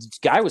into it. And this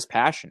guy was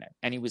passionate,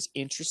 and he was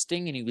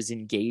interesting, and he was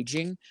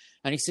engaging.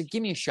 And he said,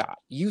 give me a shot.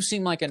 You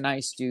seem like a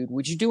nice dude.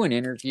 Would you do an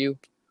interview?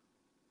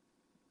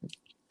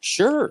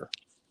 sure.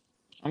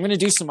 I'm going to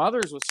do some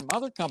others with some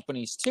other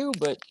companies too,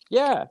 but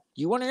yeah,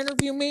 you want to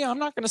interview me? I'm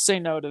not going to say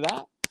no to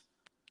that.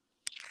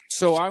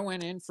 So I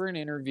went in for an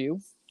interview,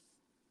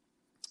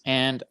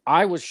 and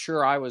I was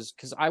sure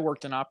because I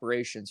worked in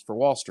operations for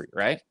Wall Street,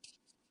 right?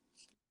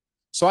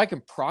 So I can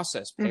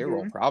process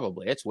payroll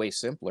probably. It's way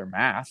simpler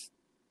math.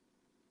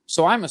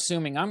 So I'm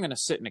assuming I'm going to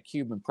sit in a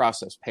cube and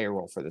process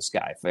payroll for this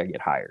guy if I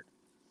get hired.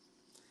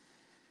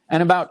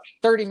 And about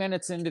 30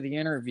 minutes into the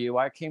interview,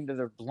 I came to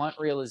the blunt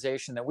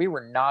realization that we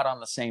were not on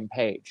the same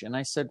page. And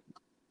I said,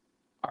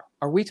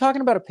 are we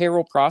talking about a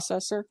payroll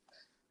processor?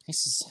 He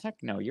says,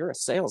 heck no, you're a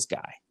sales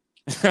guy.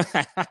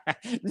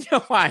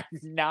 No, I'm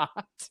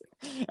not.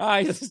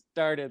 I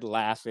started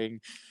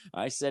laughing.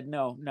 I said,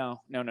 no.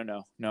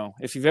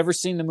 If you've ever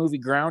seen the movie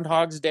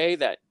Groundhog's Day,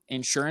 that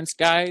insurance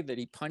guy that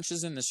he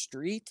punches in the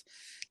street,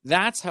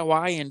 that's how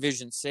I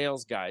envision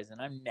sales guys. And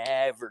I'm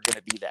never going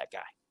to be that guy.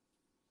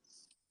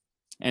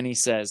 And he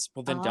says,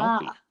 well, then don't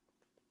be.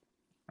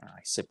 I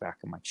sit back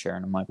in my chair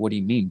and I'm like, what do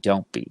you mean,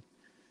 don't be?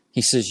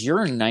 He says,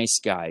 you're a nice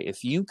guy.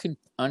 If you can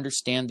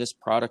understand this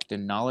product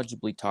and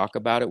knowledgeably talk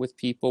about it with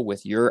people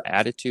with your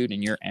attitude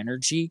and your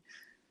energy,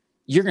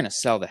 you're going to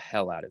sell the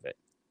hell out of it.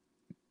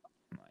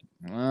 I'm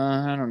like,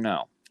 I don't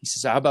know. He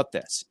says, how about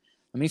this?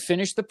 Let me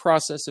finish the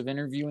process of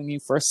interviewing you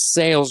for a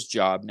sales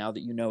job now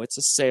that you know it's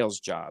a sales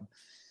job.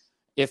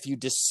 If you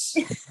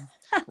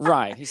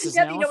right. He says,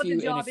 now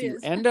if you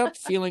end up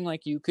feeling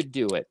like you could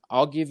do it,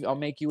 I'll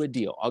make you a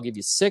deal. I'll give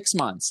you 6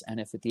 months. And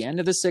if at the end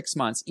of the 6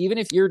 months, even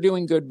if you're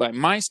doing good by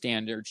my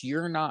standards,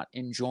 you're not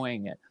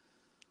enjoying it,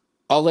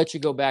 I'll let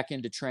you go back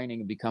into training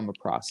and become a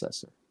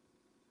processor.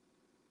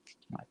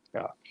 I'm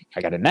like,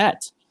 I got a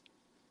net.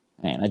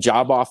 And a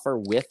job offer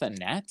with a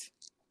net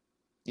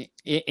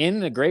in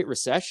the Great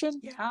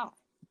Recession? Yeah.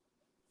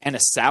 And a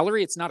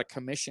salary, it's not a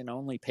commission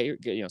only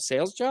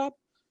sales job?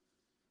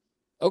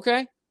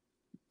 Okay.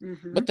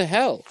 What the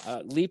hell?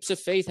 Leaps of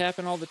faith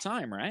happen all the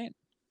time, right?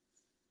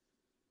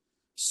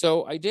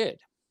 So I did.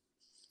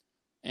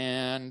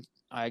 And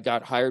I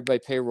got hired by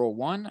Payroll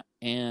One,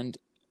 and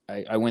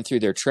I went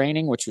through their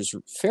training, which was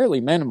fairly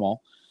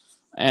minimal.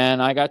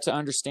 And I got to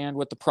understand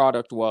what the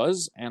product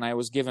was, and I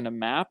was given a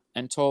map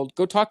and told,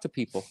 go talk to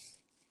people.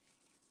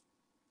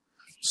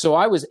 So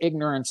I was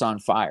ignorance on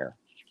fire.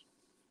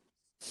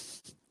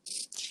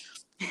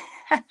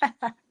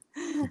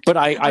 But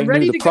I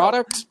knew the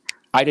product.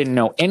 I didn't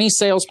know any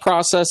sales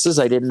processes.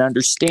 I didn't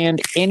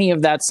understand any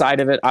of that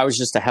side of it. I was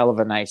just a hell of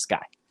a nice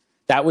guy.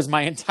 That was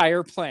my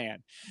entire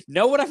plan.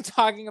 Know what I'm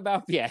talking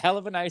about? Be a hell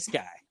of a nice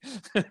guy.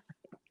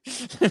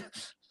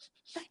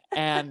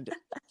 And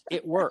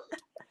it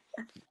worked.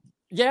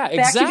 Yeah,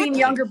 exactly. Back to being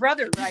younger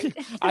brother, right?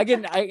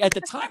 At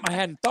the time, I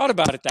hadn't thought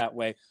about it that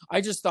way.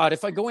 I just thought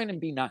if I go in and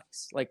be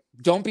nice, like,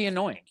 don't be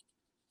annoying.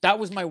 That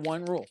was my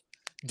one rule.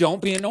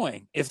 Don't be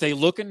annoying. If they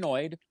look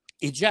annoyed,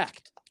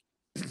 eject.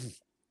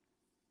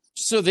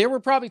 So there were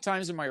probably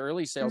times in my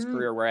early sales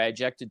career where I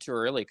ejected too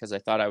early because I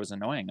thought I was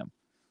annoying them.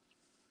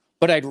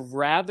 But I'd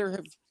rather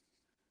have...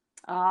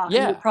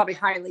 you're probably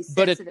highly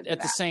sensitive But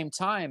at the same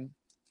time,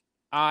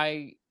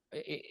 I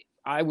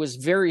was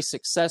very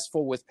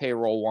successful with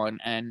Payroll One,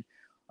 and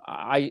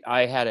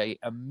I had an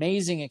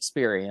amazing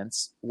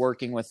experience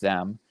working with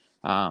them.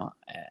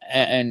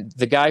 And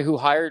the guy who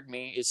hired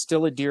me is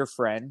still a dear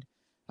friend.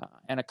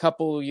 And a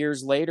couple of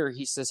years later,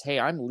 he says, hey,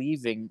 I'm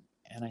leaving.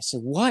 And I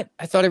said, what?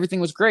 I thought everything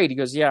was great. He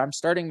goes, yeah, I'm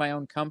starting my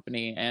own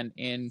company. And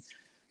in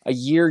a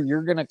year,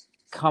 you're going to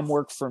come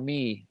work for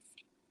me.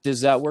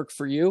 Does that work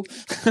for you?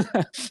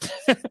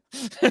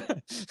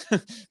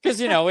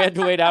 Because, we had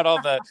to wait out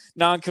all the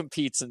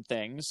non-competes and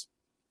things.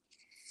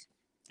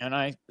 And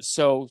I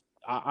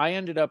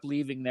ended up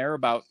leaving there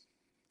about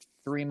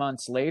 3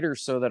 months later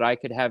so that I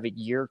could have a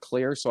year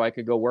clear so I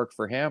could go work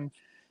for him.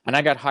 And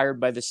I got hired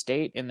by the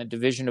state in the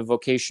Division of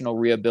Vocational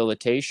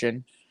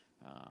Rehabilitation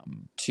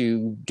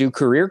to do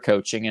career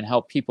coaching and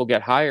help people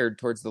get hired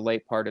towards the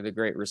late part of the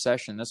Great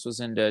Recession. This was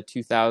into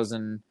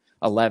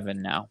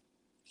 2011 now.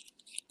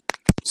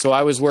 So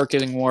I was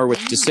working more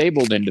with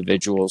disabled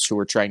individuals who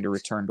were trying to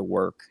return to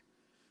work.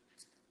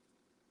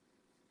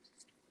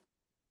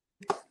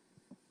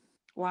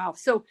 Wow.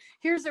 So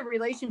here's a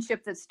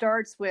relationship that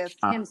starts with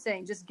him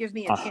saying, just give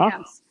me a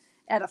chance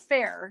at a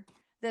fair,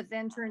 that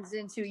then turns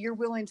into you're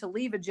willing to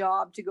leave a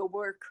job to go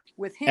work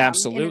with him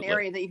in an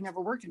area that you've never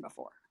worked in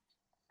before.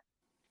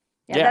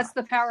 Yeah, that's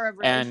the power of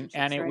relationships.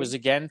 And it was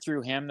again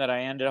through him that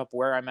I ended up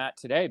where I'm at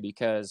today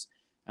because,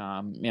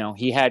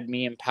 he had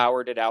me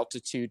empowered at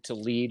Altitude to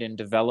lead and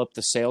develop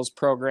the sales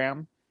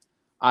program.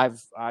 I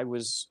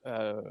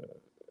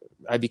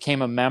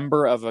became a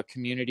member of a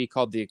community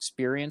called the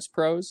Experience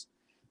Pros.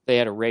 They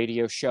had a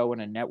radio show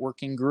and a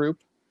networking group.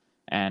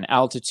 And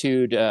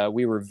Altitude,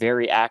 we were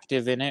very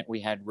active in it.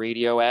 We had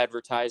radio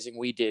advertising.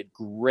 We did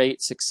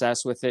great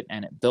success with it,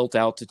 and it built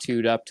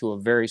Altitude up to a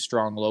very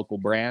strong local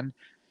brand.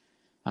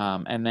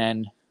 And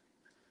then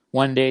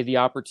one day the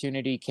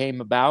opportunity came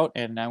about,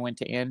 and I went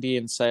to Andy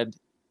and said,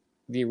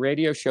 the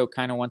radio show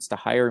kind of wants to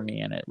hire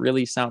me, and it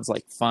really sounds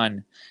like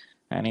fun.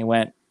 And he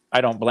went, I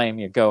don't blame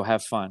you. Go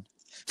have fun.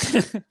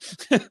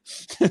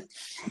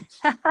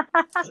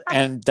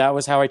 And that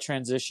was how I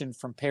transitioned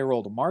from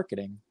payroll to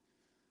marketing.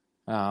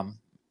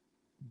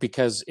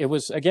 Because it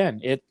was,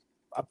 again,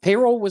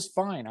 payroll was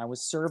fine. I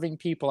was serving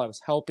people. I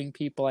was helping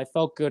people. I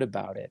felt good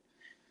about it.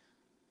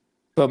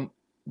 But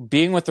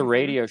being with the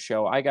radio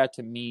show, I got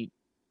to meet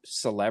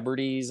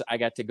celebrities. I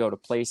got to go to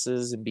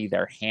places and be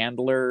their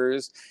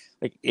handlers.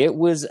 Like, it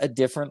was a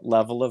different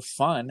level of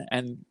fun.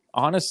 And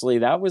honestly,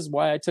 that was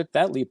why I took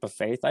that leap of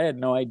faith. I had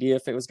no idea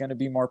if it was going to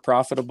be more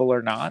profitable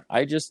or not.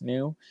 I just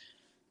knew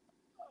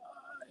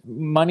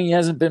money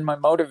hasn't been my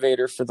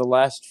motivator for the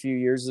last few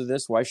years of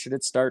this. Why should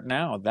it start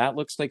now? That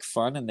looks like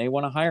fun and they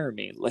want to hire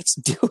me. Let's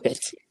do it.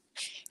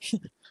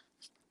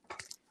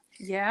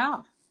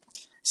 Yeah.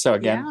 So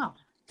again. Yeah.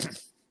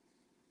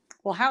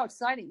 Well, how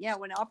exciting. Yeah.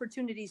 When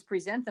opportunities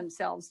present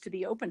themselves, to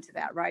be open to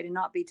that, right? And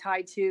not be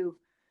tied to,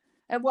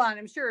 well, and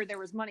I'm sure there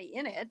was money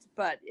in it,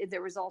 but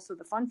there was also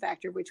the fun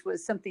factor, which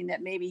was something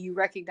that maybe you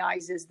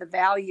recognize as the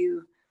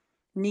value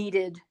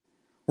needed.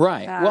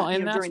 Right. Well,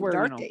 and that's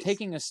where, days.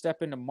 Taking a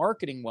step into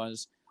marketing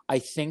was, I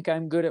think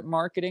I'm good at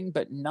marketing,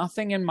 but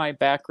nothing in my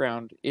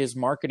background is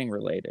marketing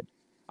related.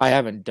 I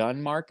haven't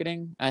done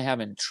marketing. I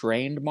haven't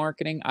trained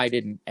marketing. I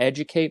didn't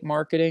educate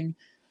marketing.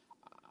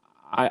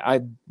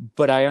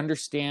 But I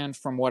understand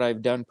from what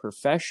I've done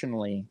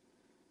professionally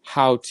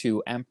how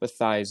to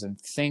empathize and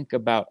think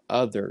about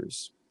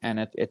others. And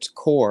at its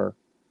core,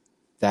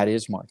 that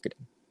is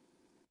marketing.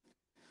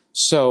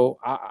 So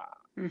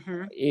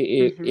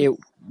it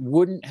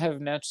wouldn't have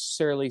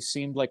necessarily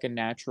seemed like a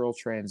natural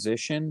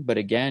transition. But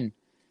again,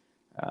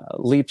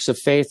 leaps of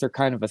faith are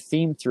kind of a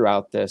theme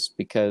throughout this,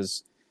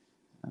 because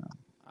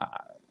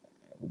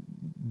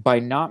by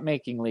not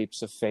making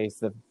leaps of faith,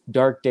 the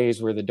dark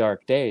days were the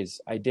dark days.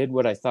 I did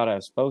what I thought I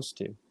was supposed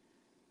to.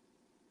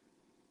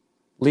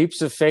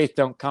 Leaps of faith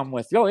don't come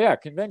with, oh yeah,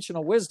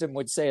 conventional wisdom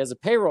would say as a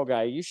payroll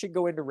guy, you should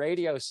go into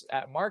radio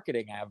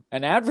marketing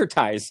and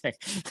advertising.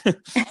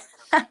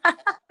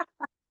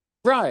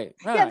 Right.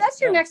 Yeah, that's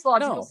your next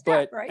logical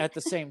step, but right? At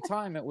the same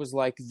time, it was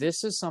like,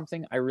 this is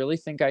something I really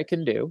think I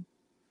can do,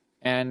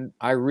 and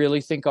I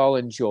really think I'll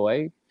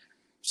enjoy.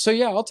 So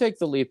yeah, I'll take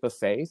the leap of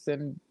faith,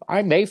 and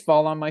I may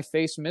fall on my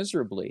face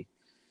miserably.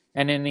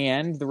 And in the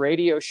end, the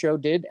radio show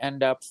did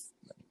end up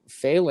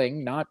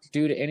failing, not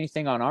due to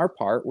anything on our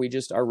part.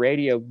 Our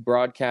radio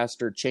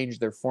broadcaster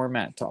changed their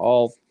format to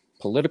all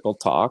political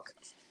talk,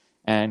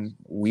 and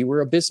we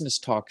were a business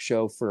talk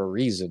show for a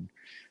reason.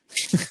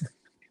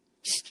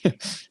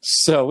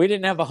 So we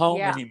didn't have a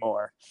home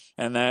anymore,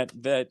 and that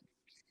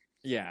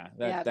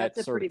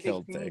sort of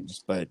killed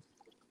things. But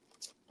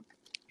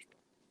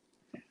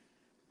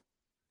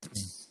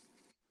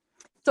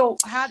so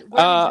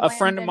a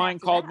friend of mine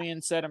called me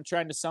and said, I'm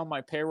trying to sell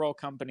my payroll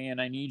company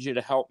and I need you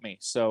to help me.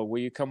 So will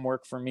you come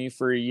work for me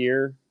for a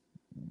year,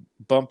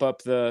 bump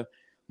up the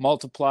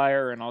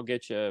multiplier, and I'll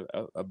get you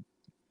a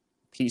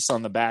piece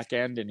on the back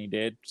end? And he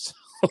did.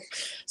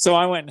 So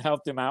I went and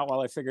helped him out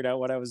while I figured out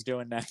what I was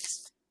doing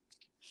next.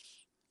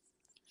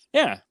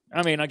 Yeah.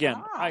 I mean,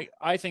 again,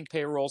 I think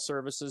payroll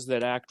services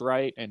that act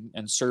right and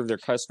serve their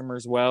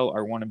customers well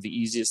are one of the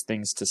easiest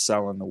things to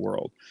sell in the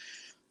world,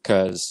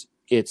 because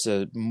it's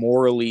a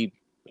morally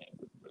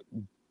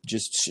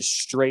just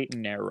straight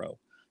and narrow.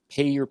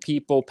 Pay your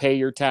people, pay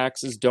your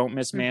taxes, don't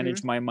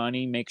mismanage my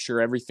money, make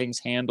sure everything's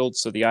handled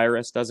so the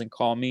IRS doesn't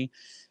call me.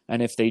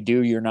 And if they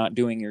do, you're not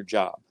doing your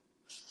job.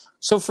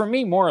 So for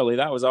me, morally,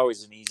 that was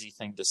always an easy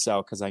thing to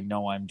sell, because I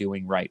know I'm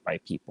doing right by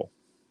people.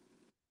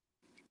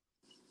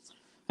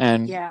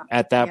 And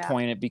at that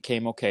point, it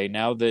became, okay,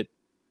 now that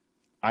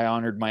I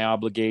honored my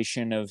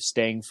obligation of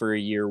staying for a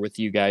year with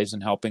you guys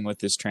and helping with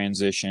this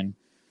transition,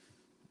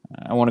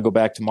 I want to go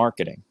back to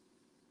marketing,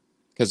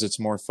 because it's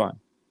more fun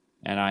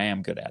and I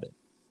am good at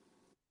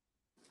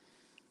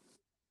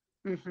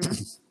it.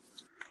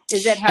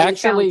 Is that how you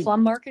found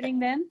Plumb Marketing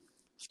then?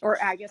 Or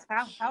I guess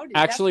how did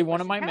actually one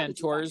of my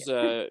mentors,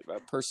 a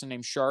person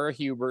named Shara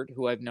Hubert,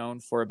 who I've known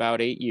for about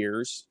 8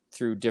 years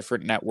through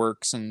different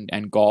networks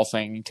and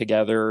golfing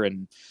together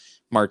and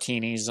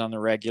martinis on the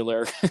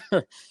regular.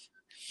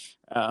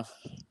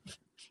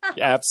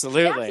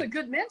 Absolutely. That's a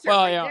good mentor.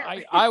 Well,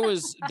 right I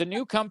was the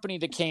new company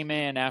that came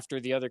in after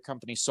the other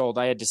company sold.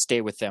 I had to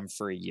stay with them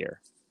for a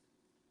year.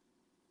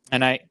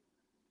 And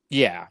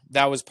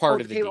that was part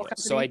of the deal. Company?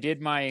 So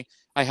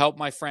I helped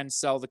my friend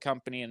sell the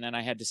company, and then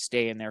I had to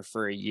stay in there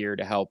for a year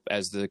to help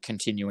as the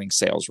continuing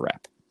sales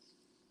rep.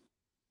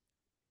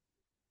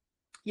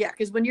 Yeah,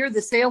 because when you're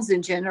the sales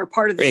engine or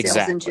part of the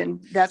sales engine,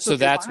 that's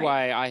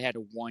why I had a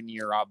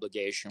 1-year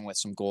obligation with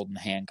some golden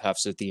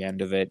handcuffs at the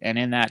end of it. And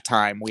in that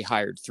time, we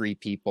hired 3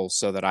 people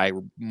so that I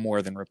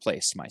more than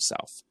replaced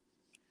myself.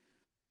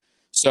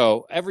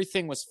 So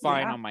everything was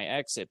fine on my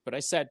exit, but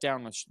I sat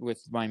down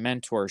with my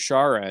mentor,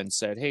 Shara, and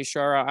said, hey,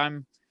 Shara,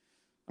 I'm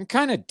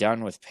kind of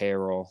done with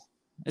payroll.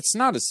 It's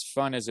not as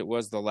fun as it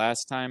was the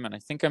last time, and I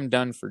think I'm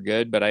done for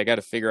good, but I got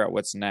to figure out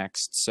what's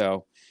next.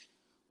 So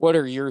what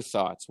are your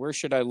thoughts? Where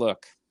should I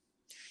look?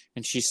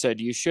 And she said,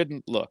 "You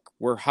shouldn't look.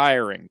 We're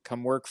hiring.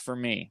 Come work for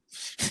me."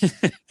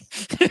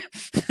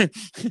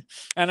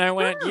 And I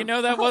went,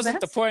 that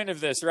wasn't the point of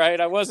this, right?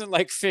 I wasn't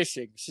like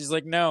fishing. She's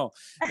like, no,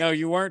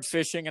 you weren't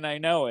fishing. And I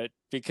know it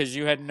because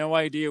you had no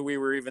idea we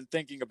were even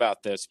thinking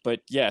about this.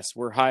 But yes,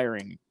 we're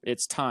hiring.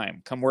 It's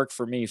time. Come work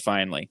for me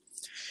finally.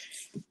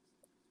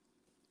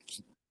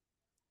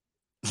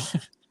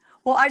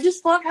 Well, I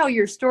just love how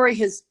your story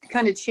has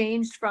kind of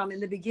changed from in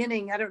the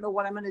beginning, I don't know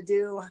what I'm going to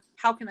do,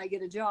 how can I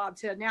get a job,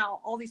 to now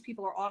all these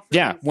people are offering.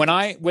 Yeah,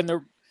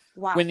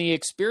 when the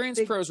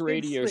Experience Pros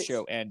radio switch.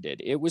 show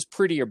ended, it was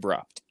pretty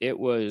abrupt.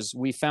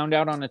 We found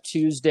out on a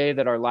Tuesday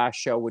that our last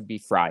show would be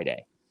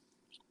Friday.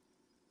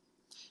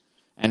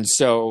 And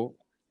so,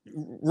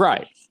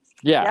 right.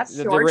 Yeah,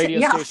 the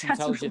radio station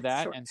tells you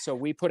that. Short. And so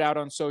we put out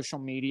on social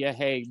media,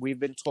 hey, we've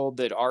been told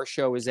that our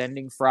show is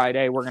ending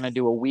Friday. We're going to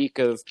do a week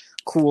of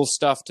cool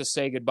stuff to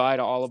say goodbye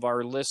to all of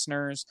our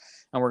listeners.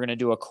 And we're going to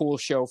do a cool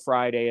show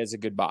Friday as a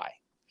goodbye.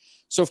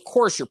 So, of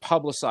course, you're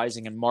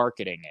publicizing and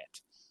marketing it.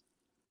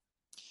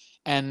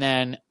 And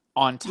then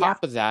on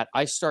top of that,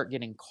 I start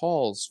getting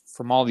calls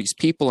from all these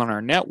people on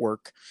our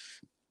network,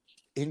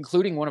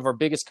 including one of our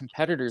biggest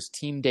competitors,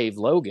 Team Dave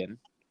Logan.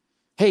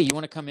 Hey, you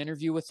want to come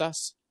interview with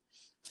us?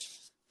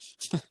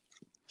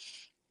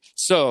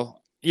 So,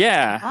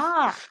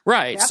 yeah.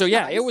 Right. So,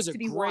 yeah, nice. It was a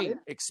great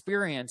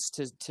experience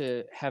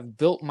to have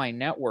built my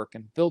network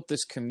and built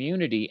this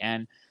community.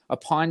 And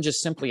upon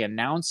just simply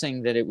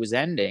announcing that it was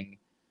ending,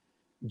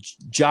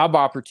 job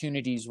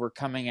opportunities were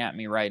coming at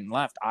me right and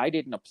left. I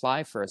didn't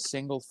apply for a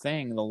single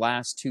thing the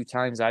last 2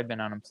 times I've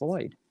been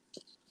unemployed.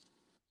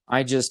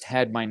 I just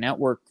had my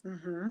network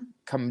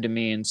come to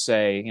me and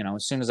say,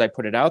 as soon as I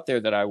put it out there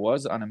that I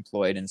was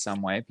unemployed in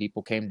some way,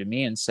 people came to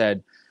me and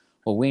said,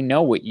 well, we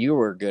know what you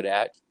were good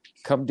at.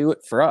 Come do it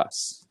for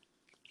us.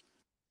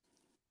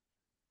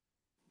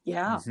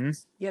 Yeah. You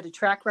had a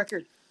track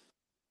record.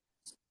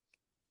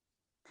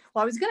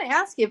 Well, I was going to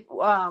ask you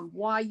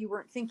why you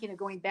weren't thinking of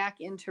going back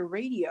into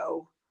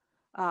radio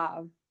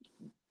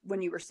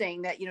when you were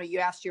saying that, you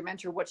asked your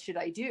mentor, what should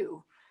I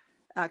do?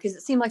 Because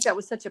it seemed like that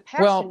was such a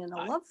passion and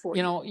a love for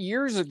you.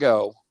 Years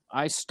ago,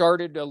 I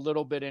started a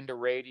little bit into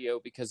radio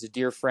because a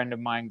dear friend of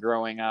mine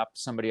growing up,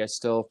 somebody I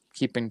still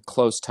keep in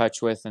close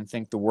touch with and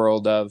think the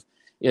world of,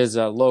 is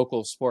a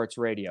local sports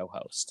radio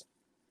host.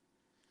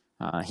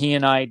 He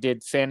and I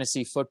did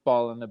fantasy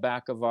football in the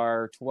back of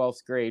our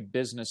 12th grade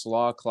business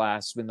law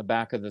class in the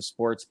back of the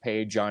sports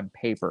page on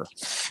paper.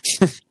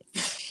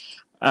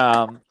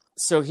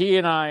 So he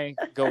and I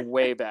go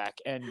way back,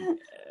 and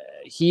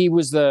he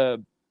was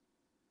the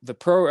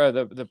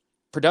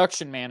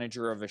production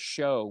manager of a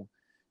show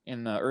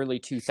in the early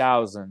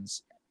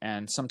 2000s.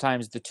 And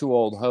sometimes the 2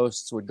 old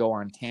hosts would go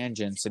on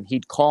tangents, and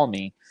he'd call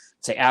me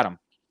and say, Adam,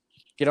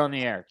 get on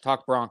the air,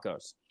 talk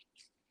Broncos.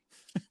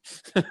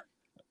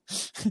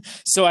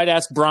 So I'd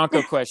ask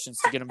Bronco questions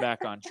to get him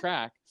back on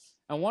track.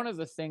 And one of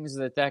the things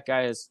that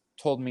guy has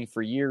told me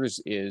for years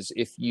is,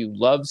 if you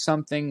love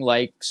something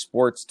like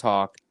sports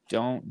talk,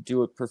 don't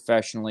do it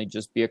professionally,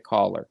 just be a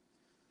caller.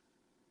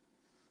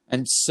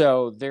 And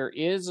so there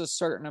is a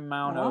certain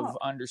amount of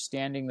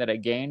understanding that I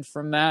gained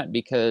from that,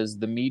 because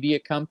the media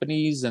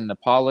companies and the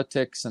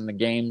politics and the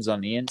games on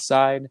the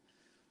inside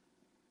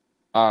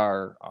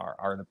are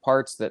the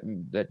parts that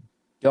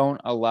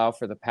don't allow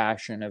for the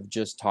passion of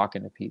just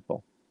talking to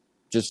people,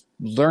 just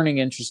learning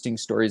interesting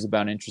stories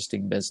about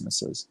interesting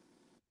businesses.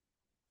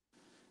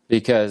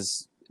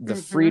 Because the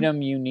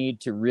freedom you need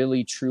to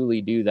really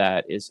truly do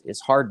that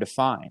is hard to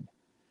find.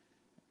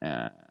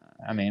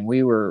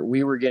 We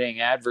were getting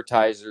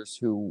advertisers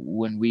who,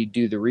 when we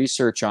do the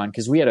research on,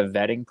 because we had a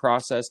vetting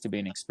process to be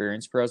an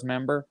Experience Pros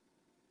member,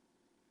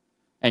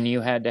 and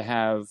you had to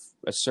have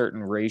a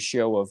certain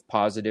ratio of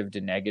positive to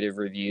negative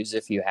reviews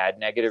if you had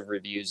negative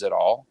reviews at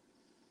all.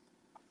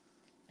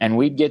 And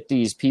we'd get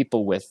these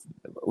people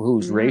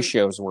whose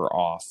ratios were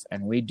off,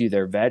 and we'd do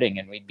their vetting,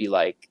 and we'd be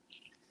like,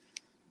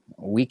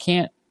 we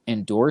can't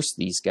endorse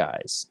these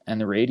guys.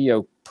 And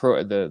the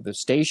the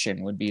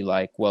station would be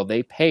like, well,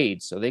 they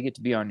paid, so they get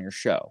to be on your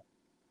show.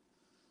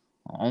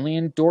 Only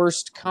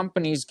endorsed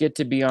companies get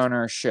to be on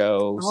our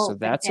show, so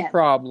that's a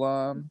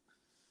problem.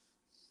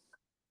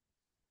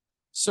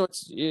 So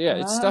it's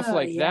stuff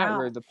like that,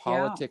 where the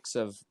politics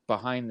of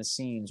behind the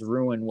scenes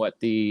ruin what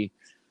the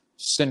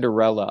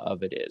Cinderella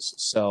of it is.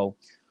 So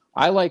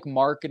I like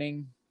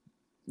marketing.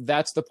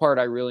 That's the part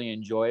I really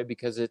enjoy,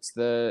 because it's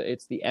the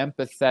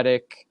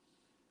empathetic,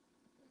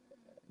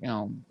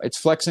 it's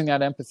flexing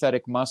that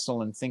empathetic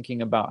muscle and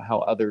thinking about how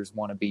others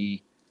want to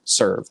be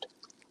served.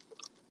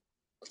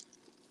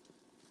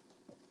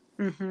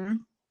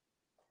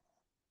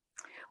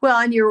 Well,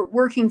 and you're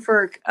working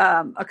for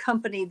a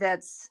company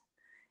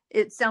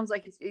it sounds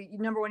like it's,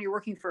 number one, you're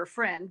working for a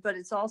friend, but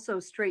it's also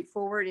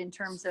straightforward in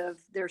terms of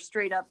they're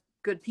straight up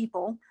good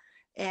people,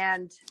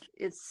 and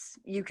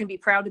you can be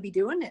proud to be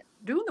doing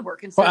the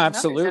work. And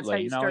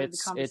absolutely.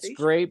 It's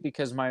great,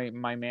 because my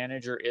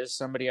manager is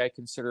somebody I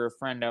consider a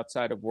friend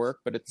outside of work,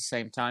 but at the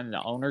same time,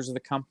 the owners of the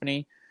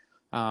company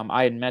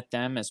I had met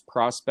them as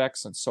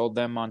prospects and sold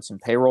them on some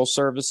payroll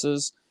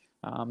services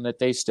that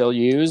they still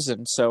use.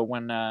 And so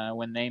when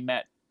they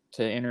met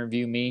to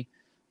interview me,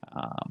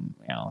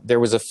 there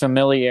was a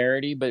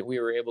familiarity, but we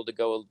were able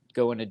to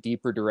go in a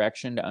deeper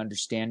direction to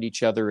understand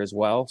each other as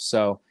well.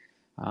 So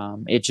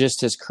it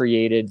just has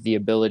created the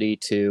ability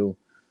to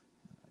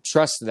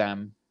trust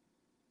them,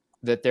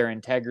 that their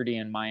integrity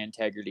and my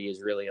integrity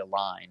is really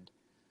aligned.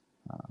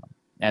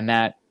 And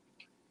that,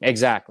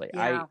 exactly.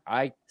 Yeah.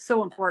 I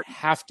So important.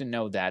 have to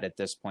know that at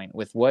this point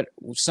with what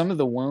some of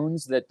the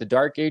wounds that the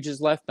Dark Ages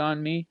left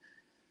on me.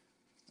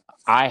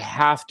 I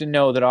have to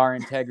know that our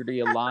integrity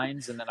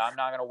aligns, and that I'm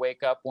not going to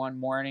wake up one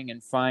morning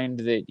and find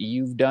that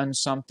you've done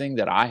something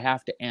that I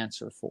have to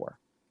answer for.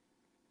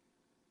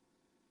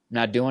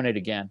 Not doing it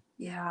again.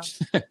 Yeah.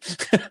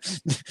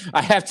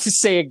 I have to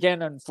say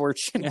again,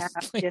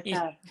 unfortunately.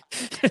 Yeah.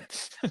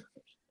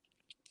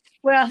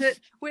 Well,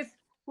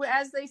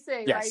 as they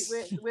say, yes.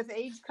 right? With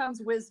age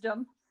comes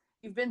wisdom.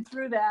 You've been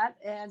through that,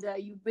 and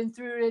you've been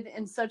through it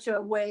in such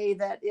a way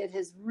that it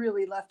has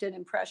really left an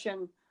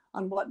impression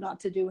on what not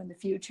to do in the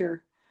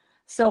future.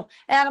 So,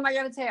 Adam, I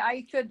got to tell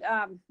you,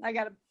 I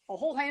got a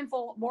whole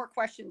handful more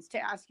questions to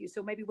ask you.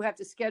 So maybe we'll have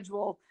to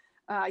schedule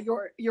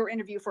your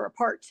interview for a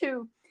part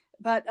 2.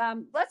 But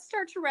let's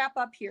start to wrap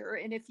up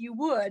here. And if you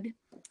would,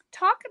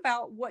 talk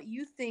about what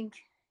you think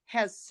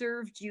has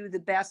served you the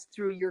best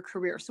through your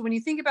career. So when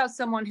you think about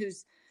someone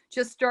who's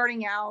just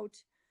starting out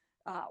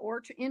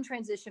or in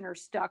transition or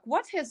stuck,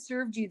 what has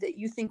served you that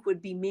you think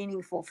would be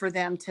meaningful for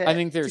them to I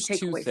think there's take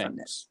two away things. from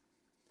this?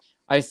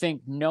 I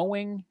think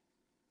knowing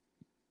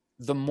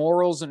the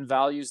morals and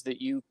values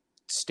that you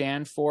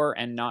stand for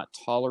and not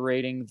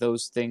tolerating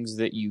those things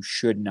that you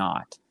should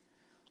not.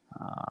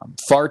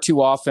 Far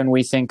too often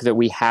we think that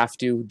we have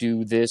to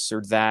do this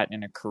or that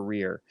in a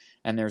career,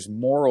 and there's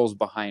morals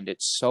behind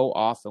it. So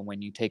often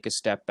when you take a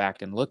step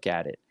back and look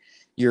at it,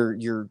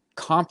 you're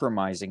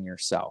compromising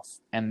yourself,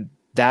 and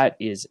that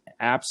is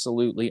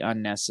absolutely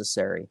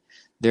unnecessary.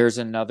 There's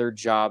another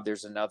job,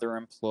 there's another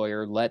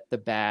employer. Let the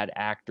bad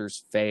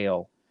actors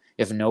fail.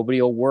 If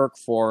nobody will work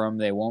for them,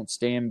 they won't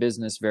stay in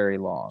business very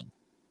long.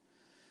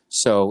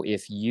 So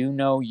if you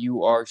know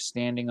you are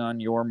standing on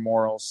your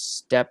morals,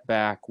 step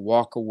back,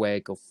 walk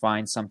away, go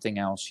find something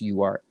else.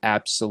 You are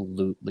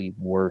absolutely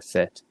worth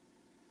it.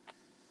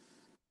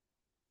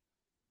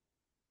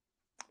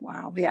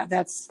 Wow. Yeah,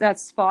 that's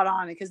spot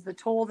on, because the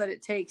toll that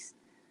it takes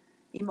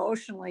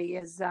emotionally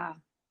is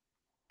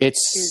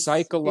it's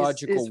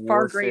psychological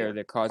warfare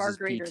that causes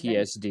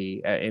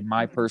PTSD. In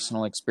my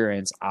personal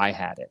experience, I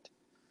had it.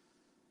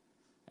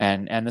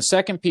 And the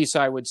second piece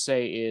I would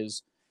say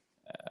is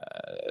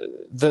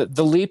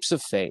the leaps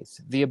of faith,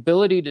 the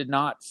ability to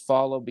not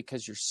follow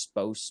because you're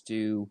supposed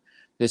to.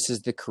 This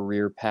is the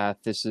career path.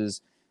 This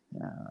is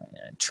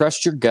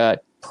trust your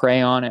gut,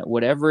 pray on it,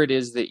 whatever it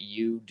is that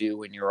you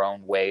do in your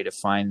own way to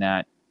find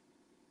that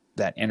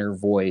inner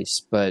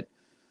voice. But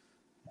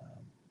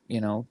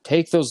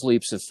take those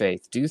leaps of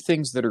faith. Do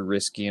things that are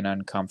risky and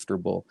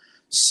uncomfortable.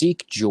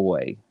 Seek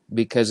joy,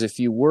 because if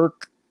you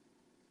work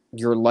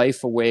your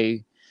life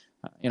away,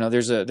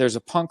 there's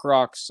a punk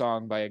rock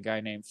song by a guy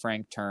named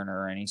Frank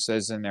Turner, and he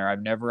says in there,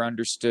 "I've never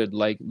understood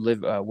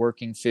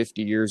working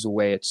 50 years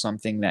away at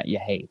something that you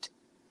hate."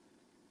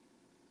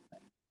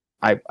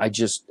 I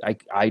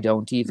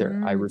don't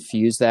either. I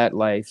refuse that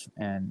life,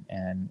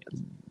 and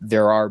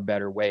there are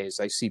better ways.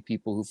 I see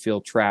people who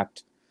feel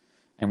trapped,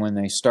 and when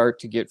they start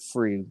to get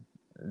free,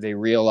 they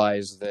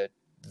realize that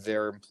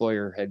their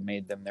employer had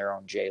made them their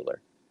own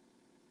jailer.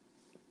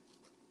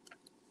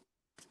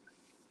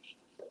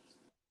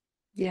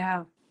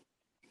 Yeah.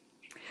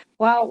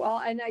 Wow. Well,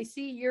 and I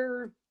see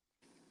you're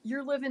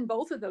living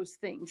both of those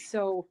things.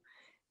 So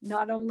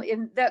not only,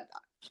 and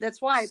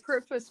that's why I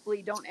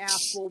purposefully don't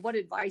ask, well, what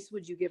advice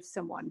would you give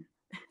someone?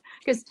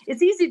 Because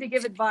it's easy to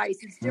give advice.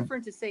 It's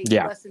different to say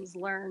lessons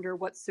learned or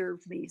what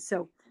served me.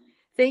 So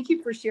thank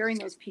you for sharing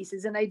those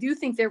pieces. And I do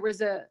think there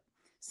was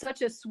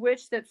such a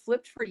switch that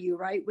flipped for you,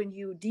 right? When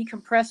you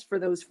decompressed for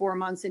those 4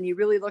 months and you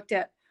really looked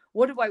at,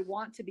 what do I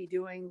want to be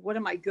doing? What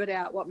am I good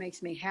at? What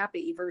makes me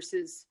happy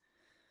versus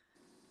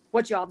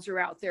what jobs are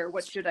out there?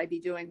 What should I be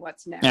doing?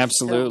 What's next?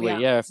 Absolutely.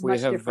 So, if we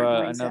have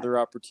another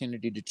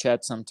opportunity to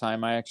chat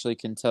sometime, I actually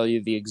can tell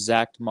you the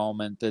exact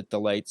moment that the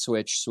light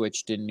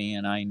switched in me,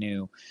 and I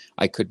knew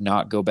I could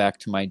not go back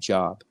to my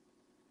job.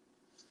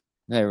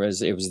 It was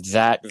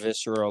that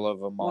visceral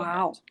of a moment.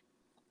 Wow.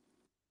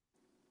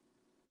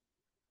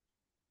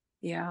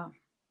 Yeah.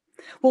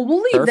 Well,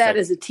 we'll leave that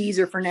as a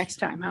teaser for next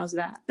time. How's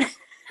that?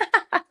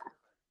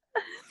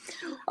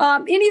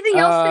 Anything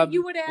else that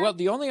you would add? Well,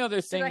 the only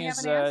other thing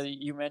is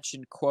you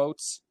mentioned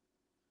quotes.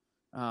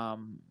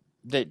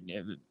 That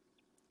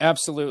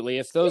absolutely.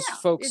 If those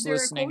folks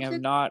listening have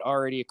not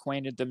already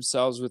acquainted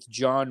themselves with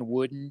John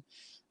Wooden,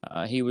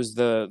 he was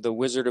the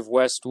Wizard of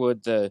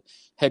Westwood, the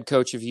head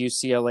coach of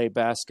UCLA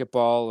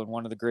basketball, and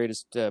one of the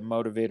greatest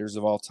motivators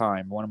of all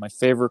time. One of my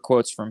favorite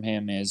quotes from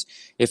him is,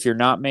 "If you're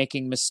not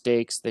making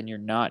mistakes, then you're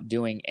not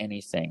doing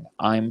anything.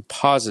 I'm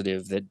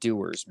positive that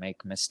doers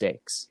make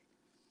mistakes."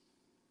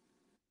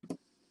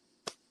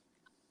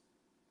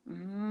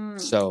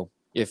 So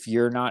if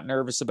you're not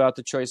nervous about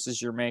the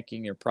choices you're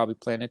making, you're probably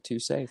playing it too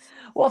safe.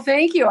 Well,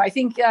 thank you. I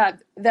think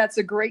that's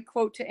a great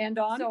quote to end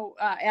on. So,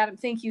 Adam,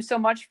 thank you so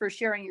much for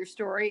sharing your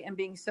story and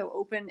being so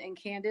open and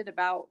candid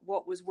about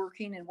what was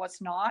working and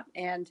what's not,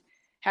 and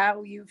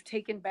how you've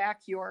taken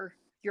back your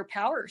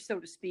power, so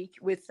to speak,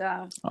 with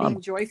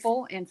being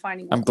joyful and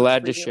finding what I'm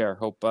glad works to for share. you.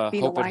 Hope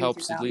it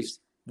helps at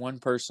least one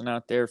person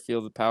out there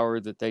feel the power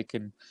that they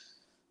can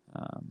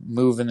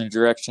move in the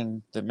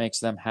direction that makes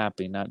them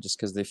happy, not just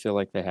because they feel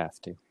like they have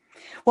to.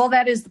 Well,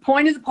 that is the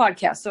point of the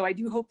podcast. So I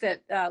do hope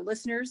that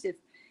listeners,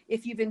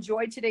 if you've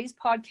enjoyed today's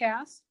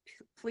podcast,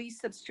 please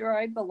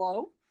subscribe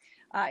below.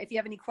 If you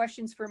have any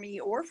questions for me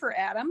or for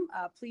Adam,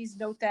 please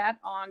note that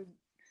on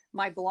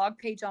my blog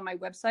page on my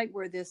website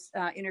where this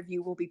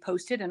interview will be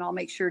posted, and I'll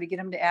make sure to get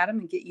them to Adam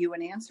and get you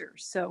an answer.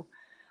 So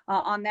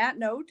on that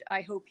note,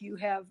 I hope you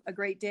have a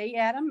great day,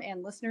 Adam,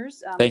 and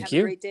listeners, Thank have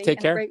you. a great day Take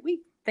and care. a great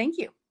week. Thank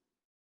you.